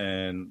dancers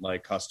and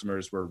like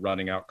customers were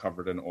running out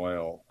covered in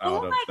oil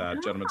out of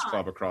that Gentlemen's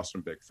Club across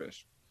from Big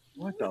Fish.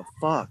 What the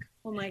fuck?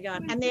 Oh my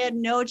God. And they had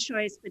no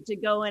choice but to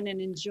go in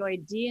and enjoy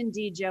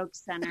D&D Joke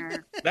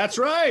Center. That's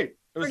right.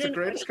 It was the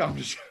greatest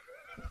comedy show.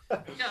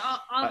 Yeah,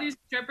 all these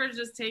strippers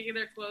just taking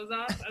their clothes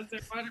off as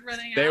they're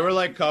running out. They were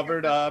like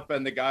covered up,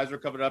 and the guys were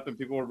covered up, and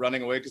people were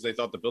running away because they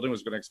thought the building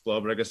was going to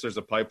explode. But I guess there's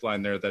a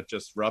pipeline there that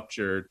just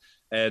ruptured,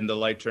 and the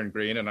light turned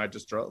green, and I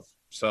just drove.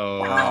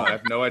 So I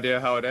have no idea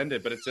how it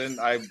ended, but it's in.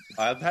 I've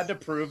had to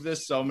prove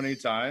this so many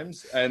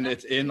times, and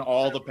it's in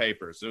all the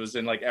papers. It was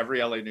in like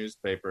every LA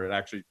newspaper.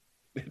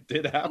 It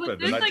did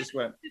happen, and I just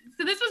went.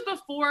 So this was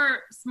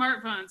before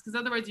smartphones, because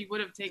otherwise you would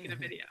have taken a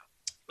video.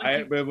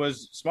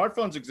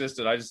 Smartphones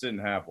existed. I just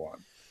didn't have one.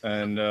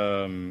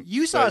 And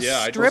you saw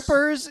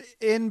strippers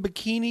in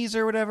bikinis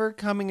or whatever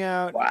coming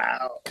out.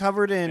 Wow,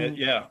 covered in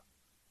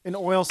in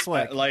oil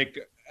slick.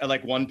 At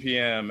like 1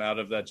 p.m. out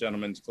of that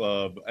Gentlemen's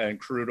Club, and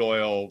crude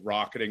oil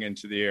rocketing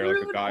into the air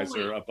like a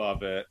geyser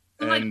above it.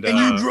 And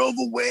you drove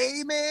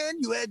away, man.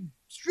 You had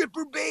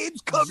stripper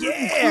babes covered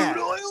in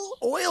crude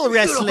oil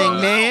wrestling,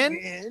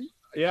 man.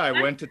 Yeah, I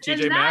went to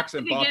TJ Maxx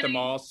and bought them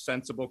all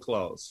sensible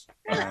clothes.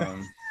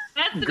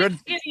 That's the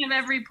beginning of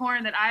every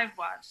porn that I've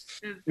watched.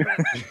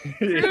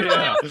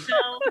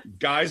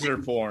 Geyser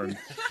porn.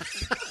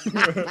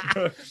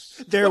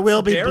 There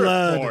will be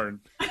blood. Porn.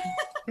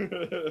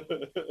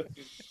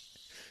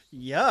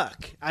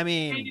 Yuck. I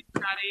mean, hey,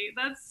 Scotty,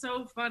 that's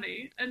so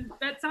funny. And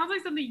that sounds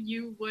like something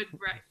you would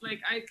write. Like,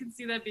 I can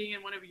see that being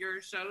in one of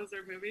your shows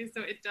or movies.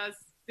 So it does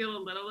feel a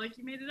little like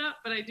you made it up,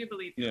 but I do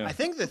believe you. Yeah. I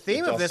think the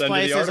theme of this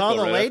place is all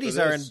the ladies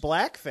are in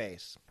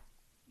blackface.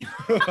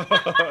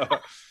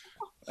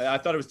 I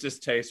thought it was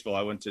distasteful.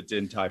 I went to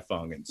Din Tai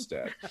Fung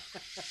instead.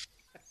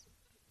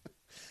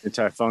 Din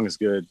Tai Fung is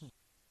good.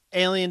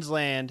 Aliens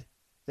land.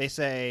 They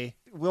say,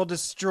 we'll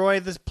destroy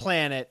this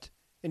planet.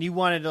 And you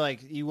want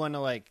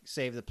to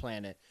save the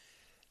planet.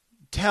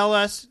 Tell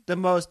us the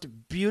most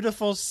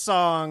beautiful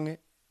song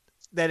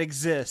that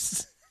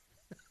exists.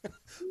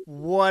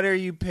 What are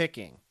you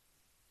picking?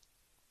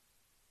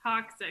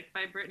 Toxic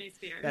by Britney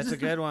Spears. That's a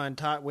good one.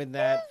 When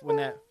that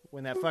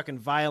fucking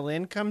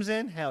violin comes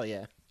in, hell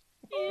yeah.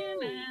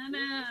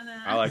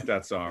 I like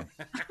that song.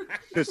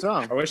 Good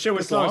song. I wish it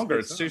was longer.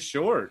 It's too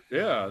short.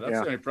 Yeah,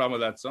 that's the only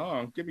problem with that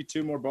song. Give me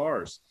 2 more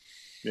bars.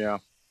 Yeah.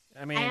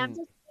 I mean, I have to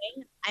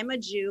say, I'm a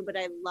Jew, but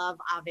I love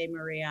Ave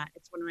Maria.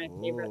 It's one of my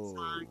favorite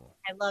songs.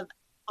 I love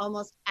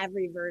almost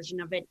every version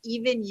of it,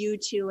 even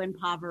U2 and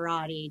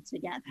Pavarotti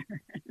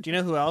together. Do you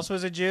know who else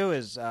was a Jew?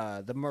 Is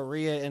the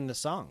Maria in the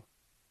song.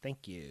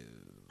 Thank you.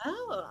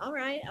 Oh, all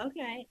right.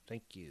 Okay.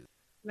 Thank you.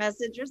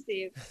 Message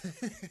received.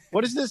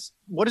 What does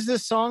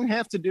this song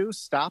have to do?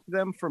 Stop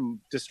them from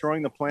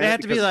destroying the planet? They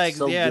have to be like,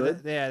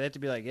 they have to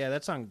be like,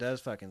 that song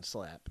does fucking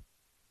slap.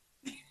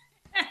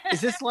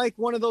 Is this like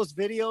one of those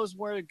videos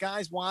where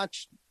guys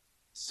watch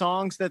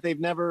songs that they've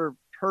never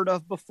heard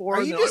of before? Are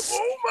and you they're just...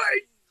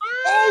 like,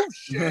 oh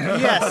shit!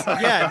 Yes,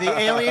 yeah. The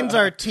aliens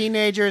are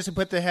teenagers who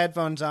put the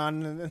headphones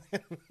on, and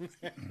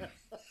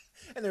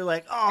they're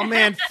like, "Oh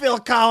man, Phil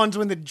Collins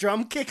when the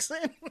drum kicks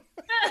in."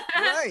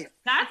 Right.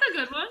 That's a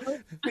good one.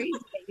 It's crazy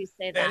that you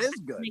say that. That is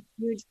good. I'm a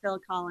huge Phil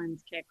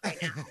Collins kick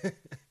right now.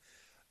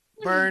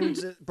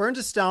 Burns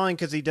is stalling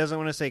because he doesn't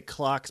want to say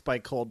 "Clocks" by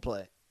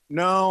Coldplay.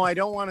 No, I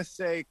don't want to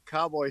say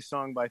 "Cowboy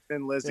Song" by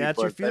Thin Lizzy. Yeah,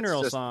 that's your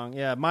funeral song.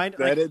 Yeah, mine.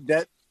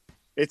 That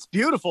it's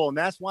beautiful, and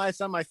that's why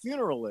it's on my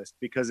funeral list,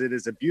 because it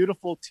is a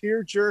beautiful,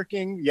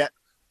 tear-jerking yet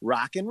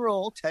rock and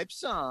roll type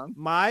song.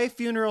 My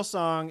funeral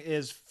song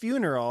is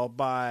 "Funeral"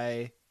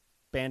 by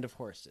Band of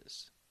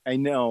Horses. I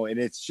know, and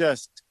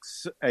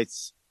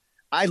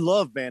I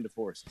love Band of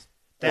Horses.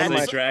 As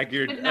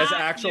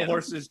actual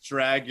horses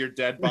drag your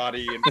dead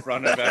body in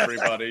front of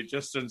everybody,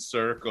 just in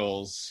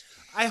circles.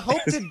 I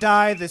hope to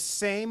die the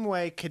same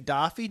way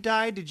Gaddafi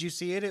died. Did you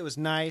see it? It was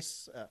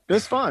nice. It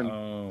was fun.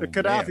 The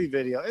Gaddafi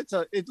video.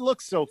 It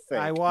looks so fake.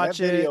 I watch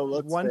it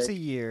once a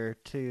year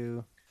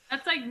too.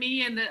 That's like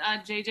me and the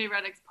JJ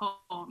Redick's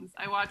poems.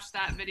 I watch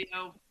that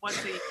video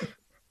once a year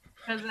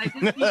because I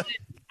just need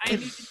I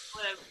need to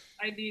live.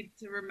 I need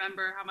to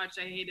remember how much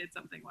I hated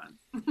something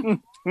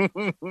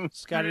once.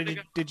 Scotty,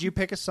 did you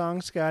pick a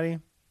song, Scotty?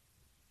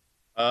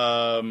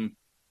 I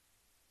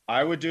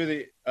would do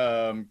the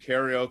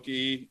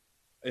karaoke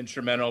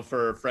instrumental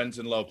for friends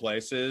in low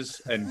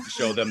places and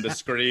show them the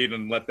screen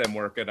and let them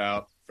work it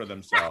out for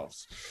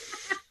themselves.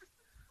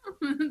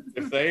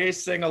 If they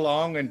sing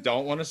along and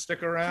don't want to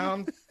stick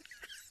around,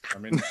 I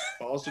mean, it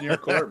falls in your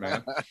court,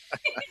 man.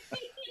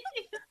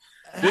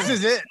 This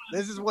is it.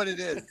 This is what it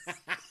is.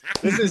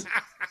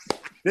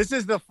 This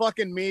is the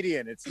fucking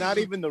median. It's not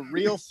even the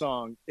real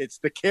song. It's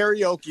the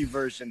karaoke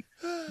version.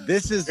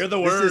 This is Hear the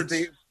words.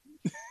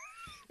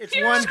 It's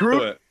one.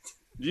 Screw it.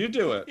 You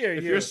do it. Here,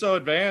 if you. you're so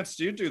advanced,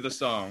 you do the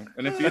song.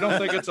 And if you don't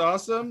think it's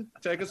awesome,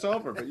 take us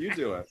over, but you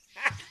do it.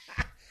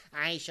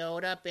 I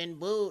showed up in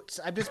boots.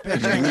 I'm just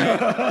picturing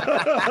it.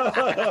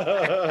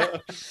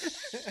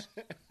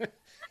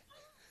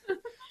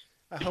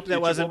 I hope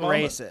that wasn't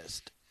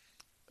racist.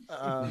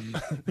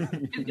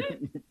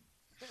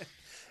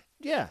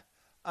 Yeah.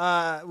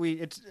 I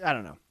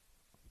don't know.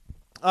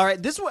 All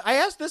right, this one I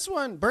asked this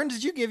one. Burns,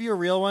 did you give you a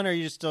real one, or are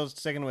you still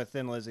sticking with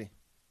Thin Lizzy?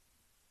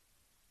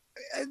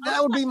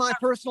 That would be my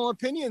personal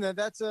opinion.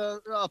 That's a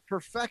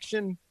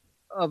perfection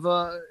of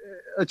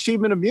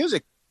achievement of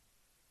music.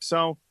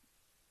 So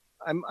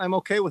I'm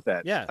okay with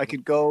that. Yeah. I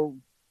could go.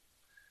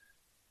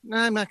 No,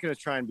 I'm not going to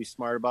try and be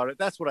smart about it.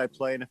 That's what I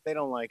play, and if they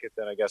don't like it,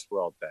 then I guess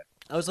we're all dead.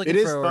 I was looking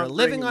for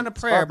 "Living on a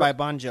Prayer" by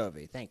Bon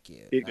Jovi. Thank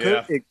you.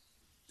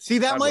 See,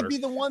 that might works.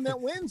 be the one that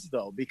wins,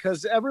 though,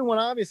 because everyone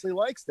obviously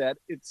likes that.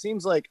 It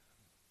seems like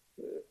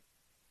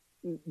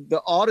the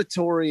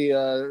auditory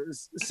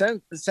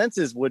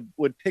senses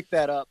would pick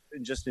that up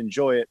and just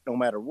enjoy it no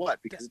matter what,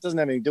 because it doesn't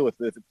have anything to do with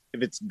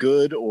if it's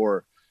good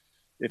or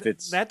if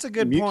it's. That's a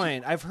good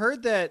point. I've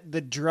heard that the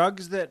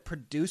drugs that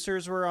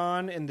producers were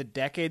on in the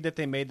decade that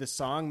they made the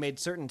song made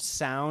certain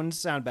sounds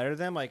sound better to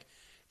them, like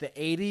the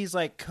 80s,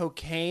 like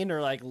cocaine or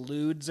like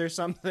lewds or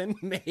something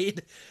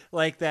made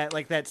like that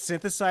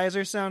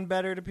synthesizer sound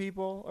better to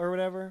people or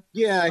whatever.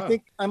 Yeah, I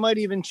think I might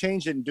even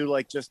change it and do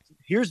like just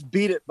here's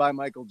 "Beat It" by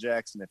Michael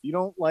Jackson. If you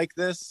don't like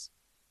this,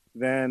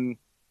 then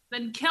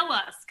kill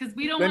us, because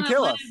we don't Then want to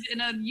kill live us.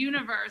 in a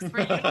universe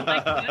where you don't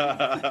like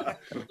this.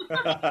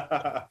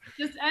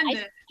 Just end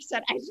it.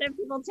 I should have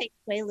people take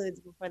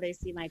Quaaludes before they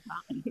see my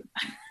comedy.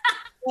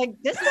 Like,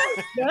 this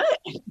is good.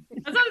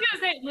 That's what I was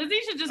gonna say.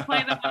 Lizzie should just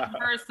play them on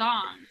her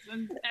songs.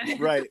 And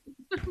right.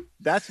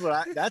 That's what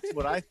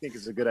I think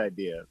is a good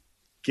idea.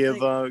 Give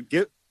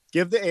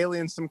the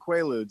aliens some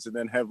Quaaludes and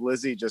then have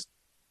Lizzie just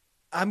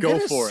go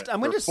for it.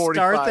 I'm going to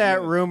start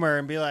that rumor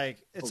and be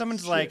like, if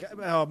someone's like,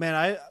 oh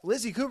man,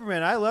 Lizzie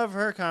Cooperman, I love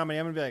her comedy.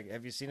 I'm going to be like,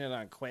 have you seen it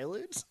on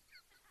Quaaludes?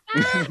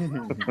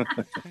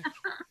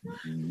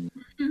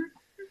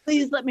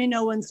 Please let me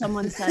know when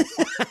someone says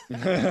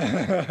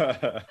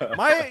that.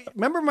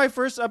 Remember my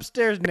first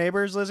upstairs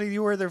neighbors, Lizzie?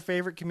 You were their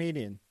favorite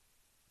comedian.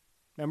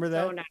 Remember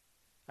that? Oh, no.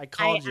 I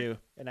called you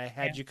and I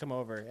had you come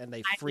over and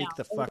they freaked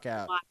the fuck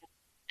out.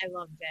 I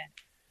loved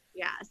it.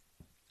 Yes.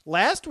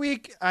 Last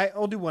week,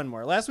 I'll do one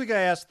more. Last week I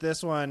asked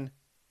this one.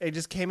 It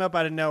just came up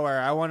out of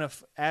nowhere. I want to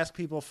ask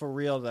people for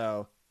real,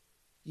 though.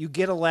 You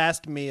get a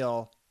last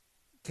meal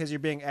because you're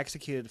being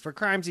executed for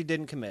crimes you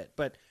didn't commit,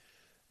 but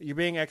you're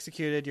being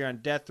executed. You're on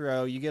death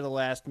row. You get a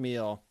last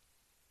meal.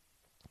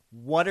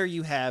 What are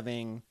you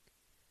having?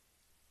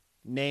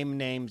 Name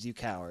names, you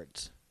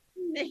cowards.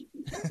 I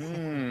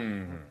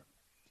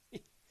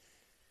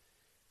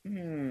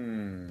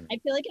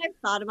feel like I've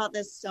thought about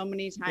this so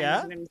many times,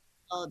 Yeah? and I'm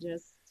still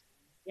just,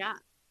 yeah.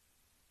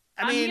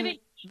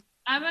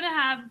 I'm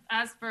gonna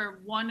ask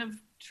for one of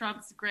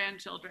Trump's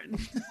grandchildren.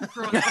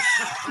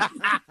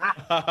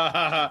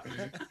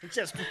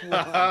 Just if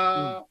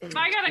I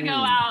gotta go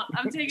out,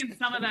 I'm taking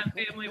some of that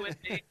family with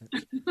me.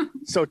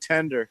 So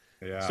tender.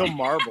 Yeah. So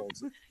marbled.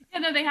 Yeah,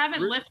 no, they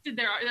haven't lifted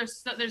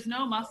there's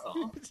no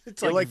muscle.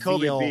 They're like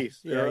Kobe veal. beef.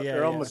 Yeah,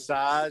 They're all yeah.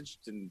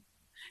 massaged and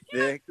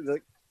thick.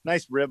 Like,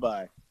 nice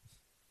ribeye.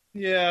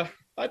 Yeah,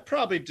 I'd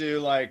probably do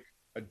like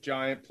a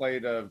giant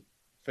plate of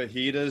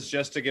fajitas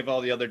just to give all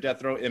the other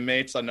death row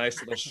inmates a nice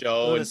little show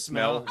Oh, and the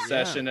smell, smell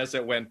session as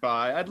it went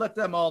by. I'd let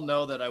them all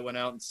know that I went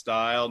out in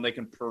style and they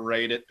can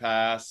parade it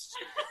past.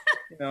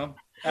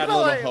 Add a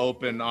little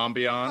hope and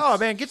ambiance. Oh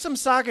man, get some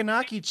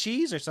Saganaki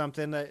cheese or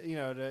something that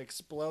to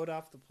explode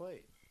off the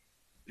plate.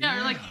 Yeah,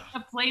 or like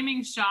a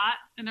flaming shot,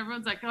 and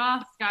everyone's like,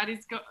 "Oh,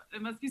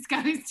 it must be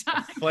Scotty's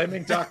time."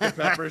 Flaming Dr.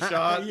 Pepper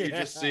shot. You Yeah.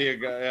 just see a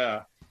guy,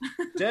 yeah.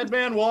 Dead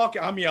man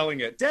walking. I'm yelling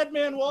it. Dead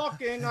man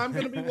walking. I'm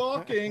going to be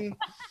walking.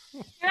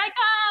 Here I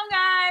come,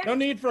 guys. No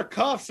need for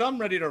cuffs. I'm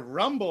ready to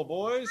rumble,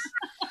 boys.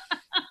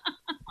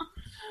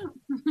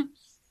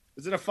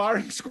 Is it a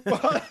firing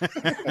squad?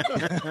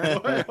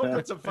 I hope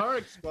it's a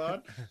firing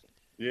squad.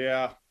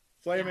 Yeah.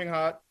 Flaming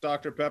hot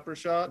Dr. Pepper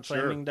shot.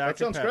 Flaming Sure. Dr. That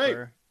sounds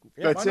Pepper.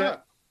 great. That's why it.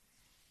 not?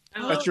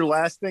 That's your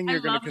last thing I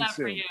you're going love to that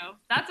for consume. you.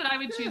 That's what I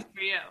would choose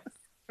for you.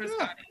 For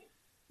Scotty.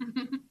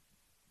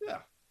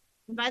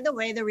 By the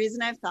way, the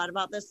reason I've thought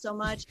about this so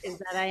much is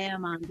that I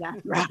am on death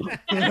row.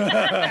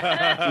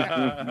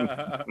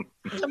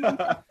 Someone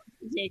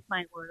take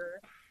my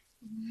order.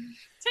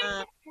 Take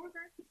my order.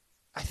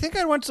 I think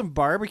I'd want some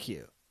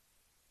barbecue.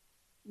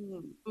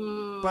 Ooh,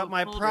 But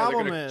my cold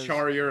problem they're gonna is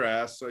char your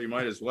ass, so you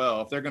might as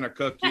well. If they're gonna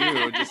cook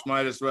you, just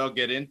might as well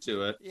get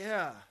into it.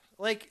 Yeah.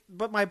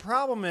 But my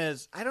problem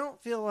is I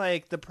don't feel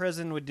like the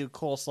prison would do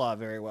coleslaw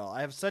very well.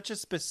 I have such a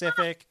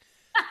specific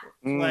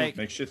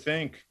Makes you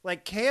think.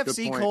 Like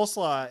KFC Good point.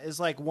 coleslaw is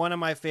like one of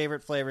my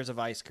favorite flavors of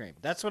ice cream.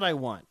 That's what I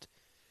want.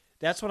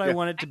 That's what I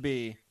want it to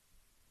be.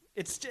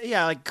 It's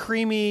like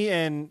creamy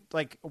and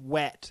like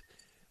wet,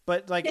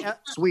 but like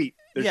Sweet.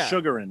 There's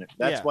sugar in it.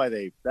 That's Yeah. why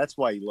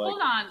you like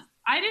Hold on.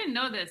 I didn't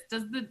know this.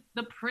 Does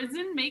the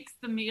prison makes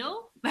the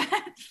meal?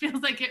 That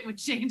feels like it would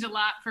change a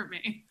lot for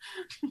me.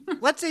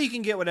 Let's say you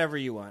can get whatever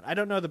you want. I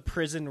don't know the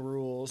prison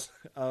rules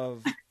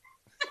of.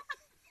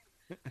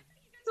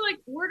 To like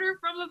order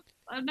from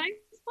a nice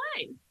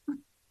place.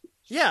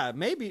 Yeah,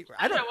 maybe.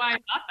 I don't know why I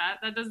thought that.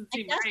 That doesn't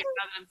seem guess right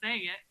now that I'm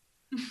saying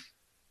it.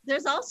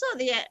 There's also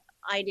the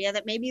idea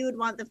that maybe you would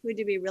want the food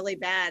to be really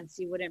bad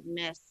so you wouldn't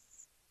miss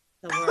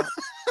the world.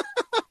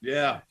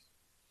 Yeah.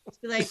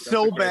 Just be like, It's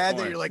so That's a great bad that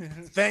point. you're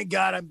like, thank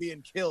God I'm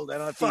being killed. I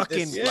don't have to eat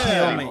Fucking this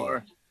kill me.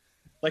 anymore.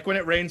 Like when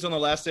it rains on the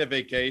last day of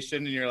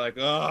vacation and you're like,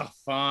 oh,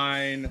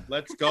 fine,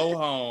 let's go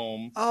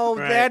home. Oh,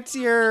 Right. that's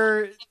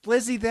your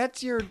Lizzie.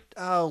 That's your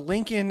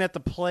Lincoln at the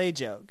play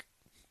joke.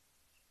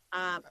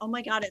 oh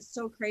my God, it's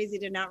so crazy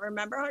to not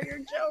remember how your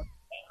joke.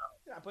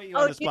 I put you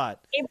on the spot.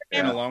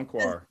 Abraham, Yeah,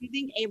 Longquar. do you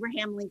think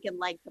Abraham Lincoln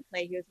liked the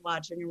play he was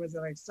watching, or was it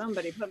like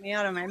somebody put me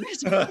out of my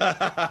misery?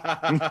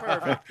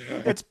 Perfect.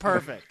 It's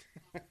perfect.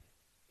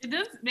 It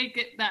does make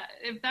it that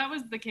if that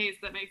was the case,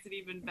 that makes it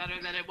even better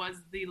that it was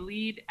the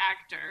lead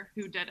actor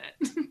who did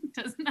it.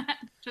 Doesn't that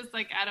just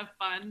like out of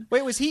fun?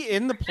 Wait, was he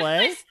in the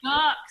play? It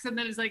sucks, and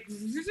then it's like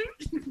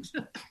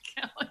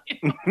kill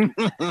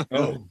you.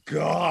 Oh,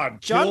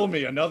 God. John- Kill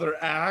me. Another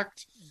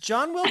act.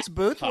 John Wilkes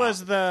Booth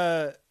was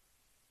the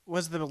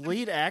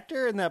lead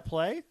actor in that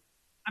play?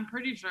 I'm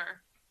pretty sure.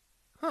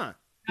 Huh.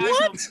 Now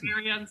I feel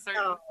very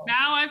uncertain.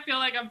 Now I feel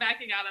like I'm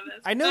backing out of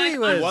this. I know he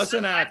Like, was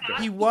an actor.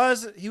 He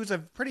was a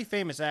pretty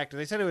famous actor.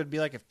 They said it would be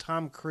like if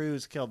Tom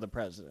Cruise killed the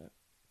president.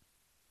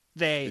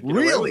 They Get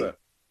away with it.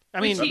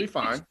 I mean, That'd be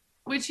fine.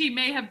 which he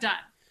may have done,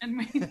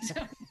 and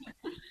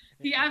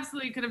he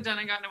absolutely could have done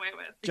and gotten away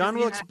with. because John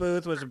he Wilkes had-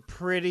 Booth was a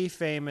pretty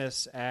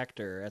famous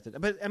actor at the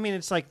but I mean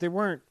it's like there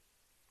weren't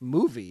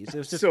movies. It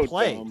was just So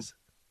plays.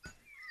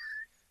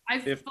 I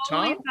If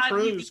fully Tom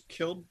thought he Cruise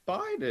killed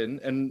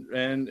Biden,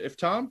 and if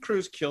Tom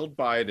Cruise killed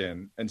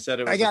Biden and said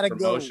it I was a gotta go.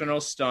 promotional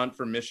stunt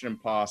for Mission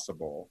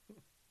Impossible,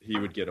 he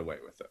would get away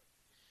with it.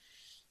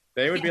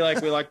 They would be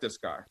like, "We like this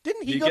guy.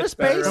 Didn't he go to gets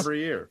better space? every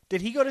year?" Did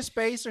he go to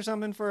space or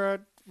something for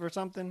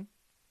something?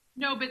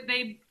 No, but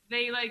they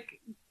like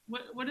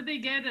what did they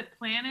get? A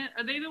planet?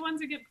 Are they the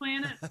ones who get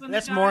planets? When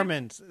That's they die?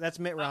 Mormons. That's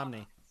Mitt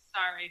Romney.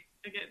 Sorry,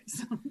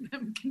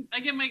 I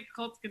get my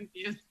cults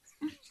confused.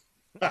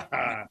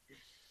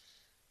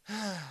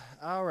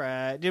 All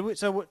right.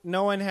 So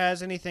no one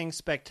has anything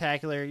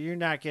spectacular. You're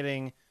not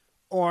getting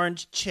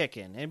orange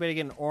chicken. Anybody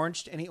getting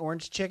any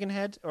orange chicken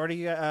heads? Or do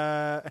you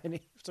so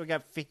we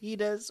got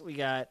fajitas, we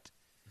got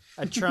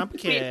a Trump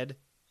kid.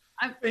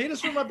 Fajitas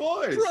for my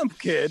boys. Trump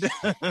kid.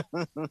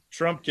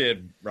 Trump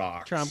kid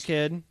rocks. Trump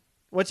kid.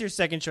 What's your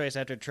second choice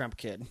after Trump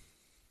kid?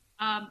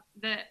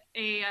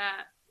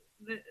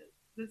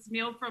 This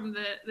meal from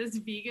this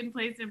vegan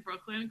place in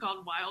Brooklyn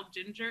called Wild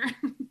Ginger,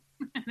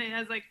 and it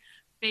has like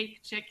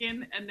fake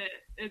chicken, and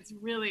it's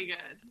really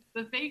good.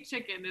 The fake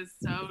chicken is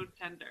so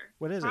tender.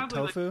 What is Probably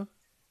it? like- Tofu?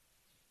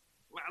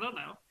 well, I don't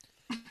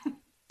know.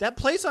 That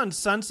place on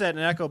Sunset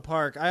in Echo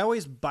Park, I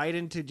always bite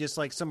into just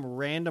like some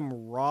random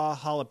raw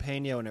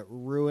jalapeno and it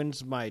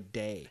ruins my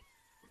day.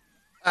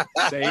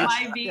 Sage?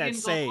 Why vegan Yeah, gold?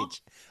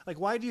 sage. Like,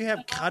 why do you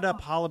have cut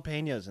up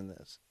jalapenos in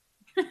this?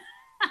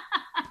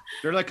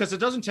 They're like, because it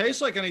doesn't taste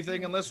like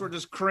anything unless we're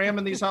just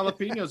cramming these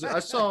jalapenos. I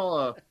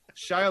saw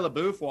Shia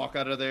LaBeouf walk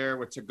out of there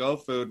with to-go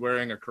food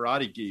wearing a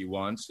karate gi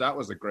once. That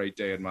was a great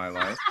day in my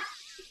life.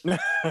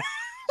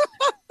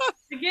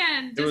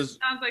 Again, It just was-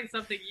 sounds like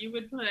something you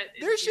would put.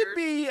 There should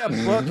be a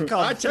book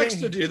called I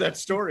texted you that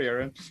story,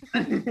 Aaron.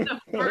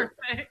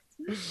 Perfect.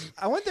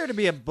 I want there to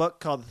be a book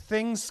called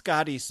Things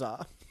Scotty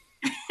Saw.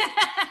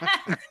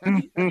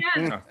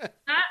 Yes,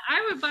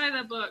 I would buy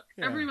that book.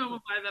 Yeah. Everyone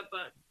would buy that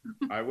book.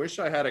 I wish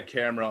I had a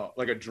camera,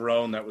 like a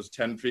drone that was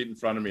 10 feet in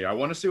front of me. I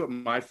want to see what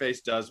my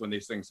face does when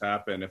these things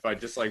happen. If I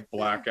just like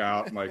black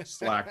out and like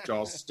slack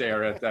jaw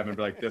stare at them and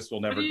be like, this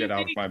will never do you get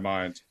out of think? my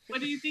mind. What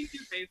do you think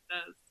your face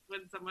does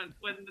when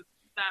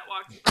that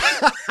walks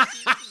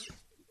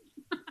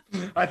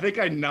by? I think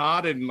I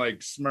nod and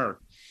like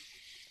smirk.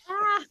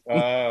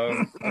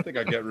 I think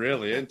I get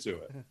really into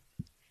it.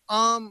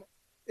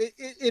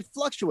 It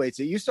fluctuates.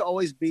 It used to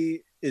always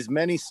be as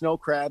many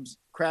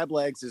crab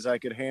legs as I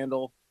could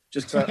handle.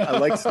 Just I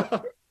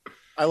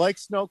like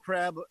snow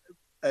crab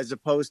as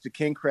opposed to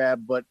king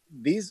crab, but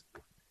these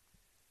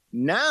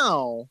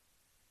now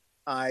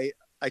I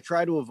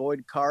try to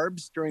avoid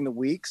carbs during the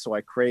week, so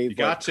I crave You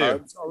got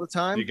carbs to. all the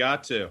time. You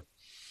got to.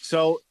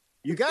 So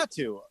you got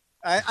to.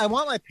 I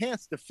want my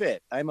pants to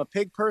fit. I'm a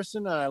pig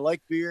person and I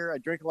like beer. I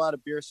drink a lot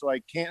of beer, so I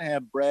can't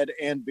have bread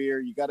and beer.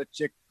 You got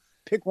to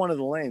pick one of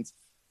the lanes.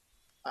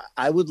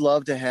 I would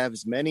love to have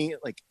as many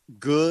like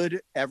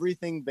good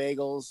everything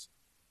bagels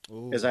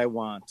as I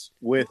want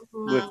with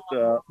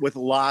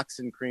lox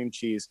and cream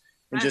cheese,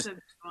 and That's just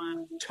a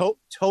fun.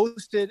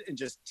 toast it and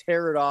just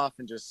tear it off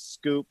and just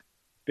scoop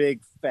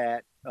big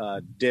fat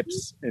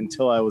dips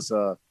until I was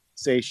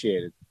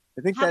satiated.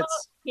 I think How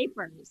that's. about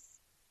capers?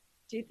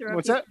 Do you throw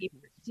What's a few that?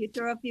 capers? Do you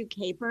throw a few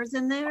capers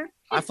in there?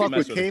 I fuck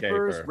mess with with a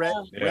capers, caper.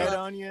 red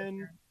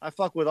onion. I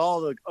fuck with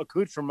all the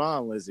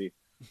accoutrement, Lizzie.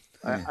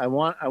 I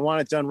want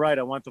it done right.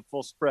 I want the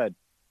full spread.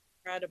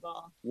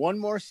 Incredible. One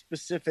more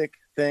specific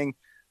thing,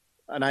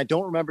 and I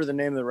don't remember the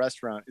name of the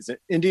restaurant. It's an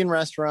Indian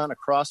restaurant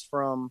across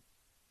from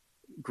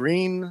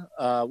Green.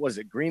 What is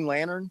it? Green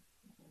Lantern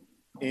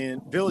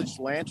in Village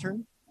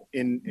Lantern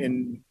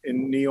in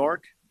New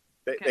York.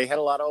 They had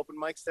a lot of open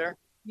mics there.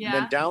 Yeah.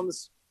 And then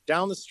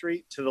down the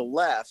street to the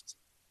left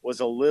was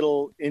a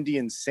little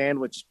Indian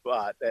sandwich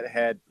spot that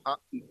had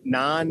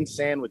naan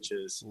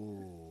sandwiches.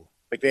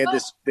 Like they had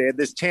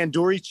this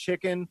tandoori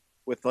chicken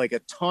with like a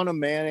ton of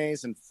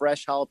mayonnaise and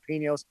fresh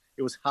jalapenos.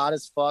 It was hot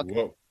as fuck.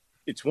 Whoa.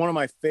 It's one of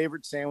my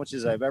favorite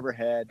sandwiches I've ever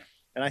had.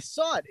 And I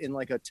saw it in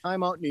like a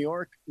Time Out New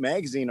York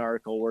magazine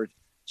article where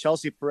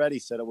Chelsea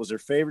Peretti said it was her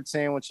favorite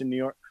sandwich in New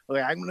York. I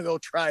was like, I'm going to go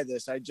try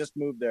this. I just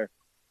moved there.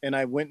 And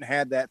I went and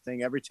had that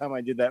thing every time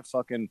I did that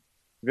fucking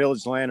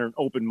Village Lantern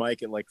open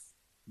mic at like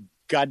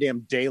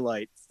goddamn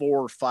daylight,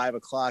 4 or 5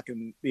 o'clock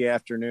in the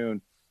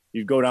afternoon.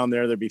 You'd go down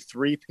there, there'd be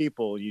 3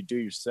 people, you do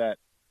your set.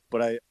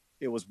 But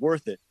it was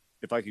worth it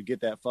if I could get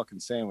that fucking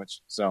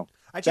sandwich. So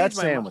I changed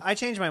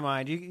my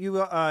mind.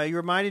 You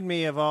reminded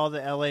me of all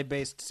the LA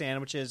based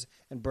sandwiches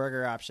and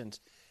burger options.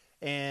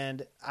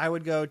 And I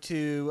would go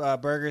to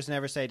Burgers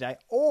Never Say Die,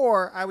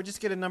 or I would just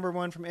get a number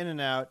 1 from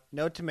In-N-Out,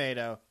 no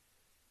tomato,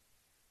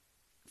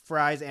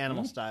 fries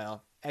animal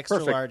style,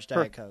 extra large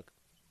Diet Coke.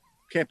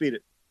 Can't beat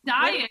it.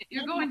 Diet.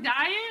 You're going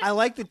diet? I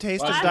like the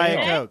taste of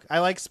Diet Coke.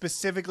 I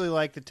specifically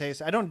like the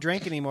taste. I don't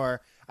drink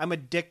anymore. I'm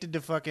addicted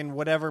to fucking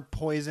whatever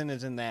poison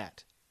is in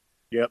that.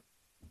 Yep.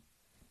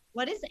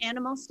 What is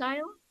animal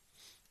style?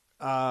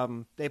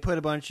 They put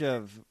a bunch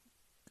of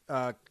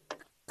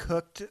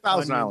cooked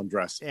Thousand Island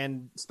dressing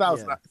and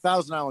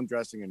Thousand Island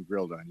dressing and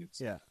grilled onions.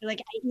 Yeah.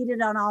 Like I eat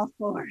it on all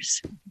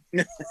 4s.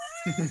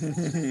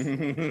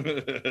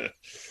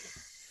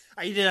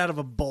 I eat it out of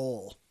a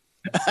bowl.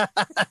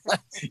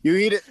 You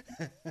eat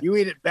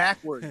it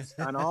backwards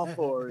on all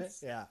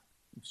 4s. Yeah.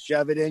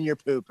 Shove it in your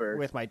pooper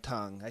with my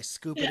tongue. I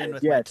scoop it in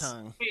with my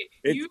tongue.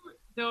 Okay, you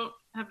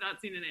have not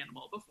seen an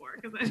animal before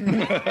because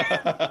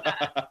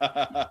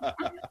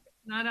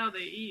not how they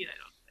eat. I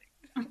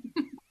don't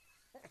think.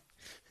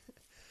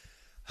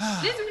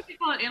 This is what they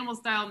call it animal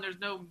style, and there's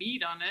no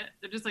meat on it.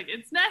 They're just like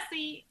it's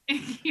messy.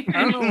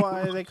 I don't know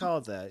why they call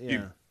it that.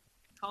 Yeah.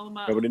 Call them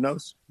up. Nobody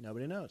knows.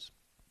 Nobody knows.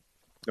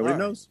 Nobody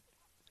knows.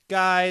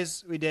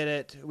 Guys, we did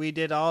it. We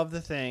did all of the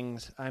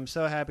things. I'm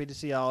so happy to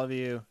see all of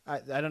you. I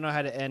don't know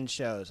how to end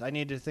shows. I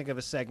need to think of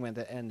a segment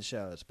that ends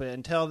shows. But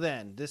until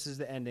then, this is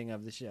the ending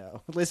of the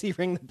show. Lizzie,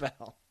 ring the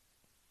bell.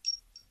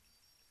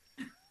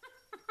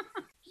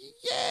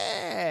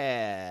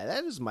 Yeah.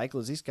 That is Mike,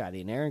 Lizzie,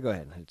 Scotty, and Aaron. Go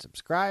ahead and hit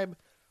subscribe.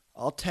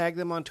 I'll tag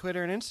them on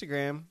Twitter and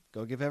Instagram.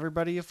 Go give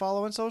everybody a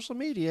follow on social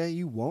media.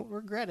 You won't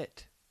regret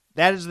it.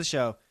 That is the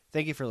show.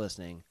 Thank you for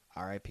listening.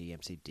 R.I.P.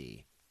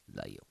 MCD.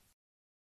 Love you.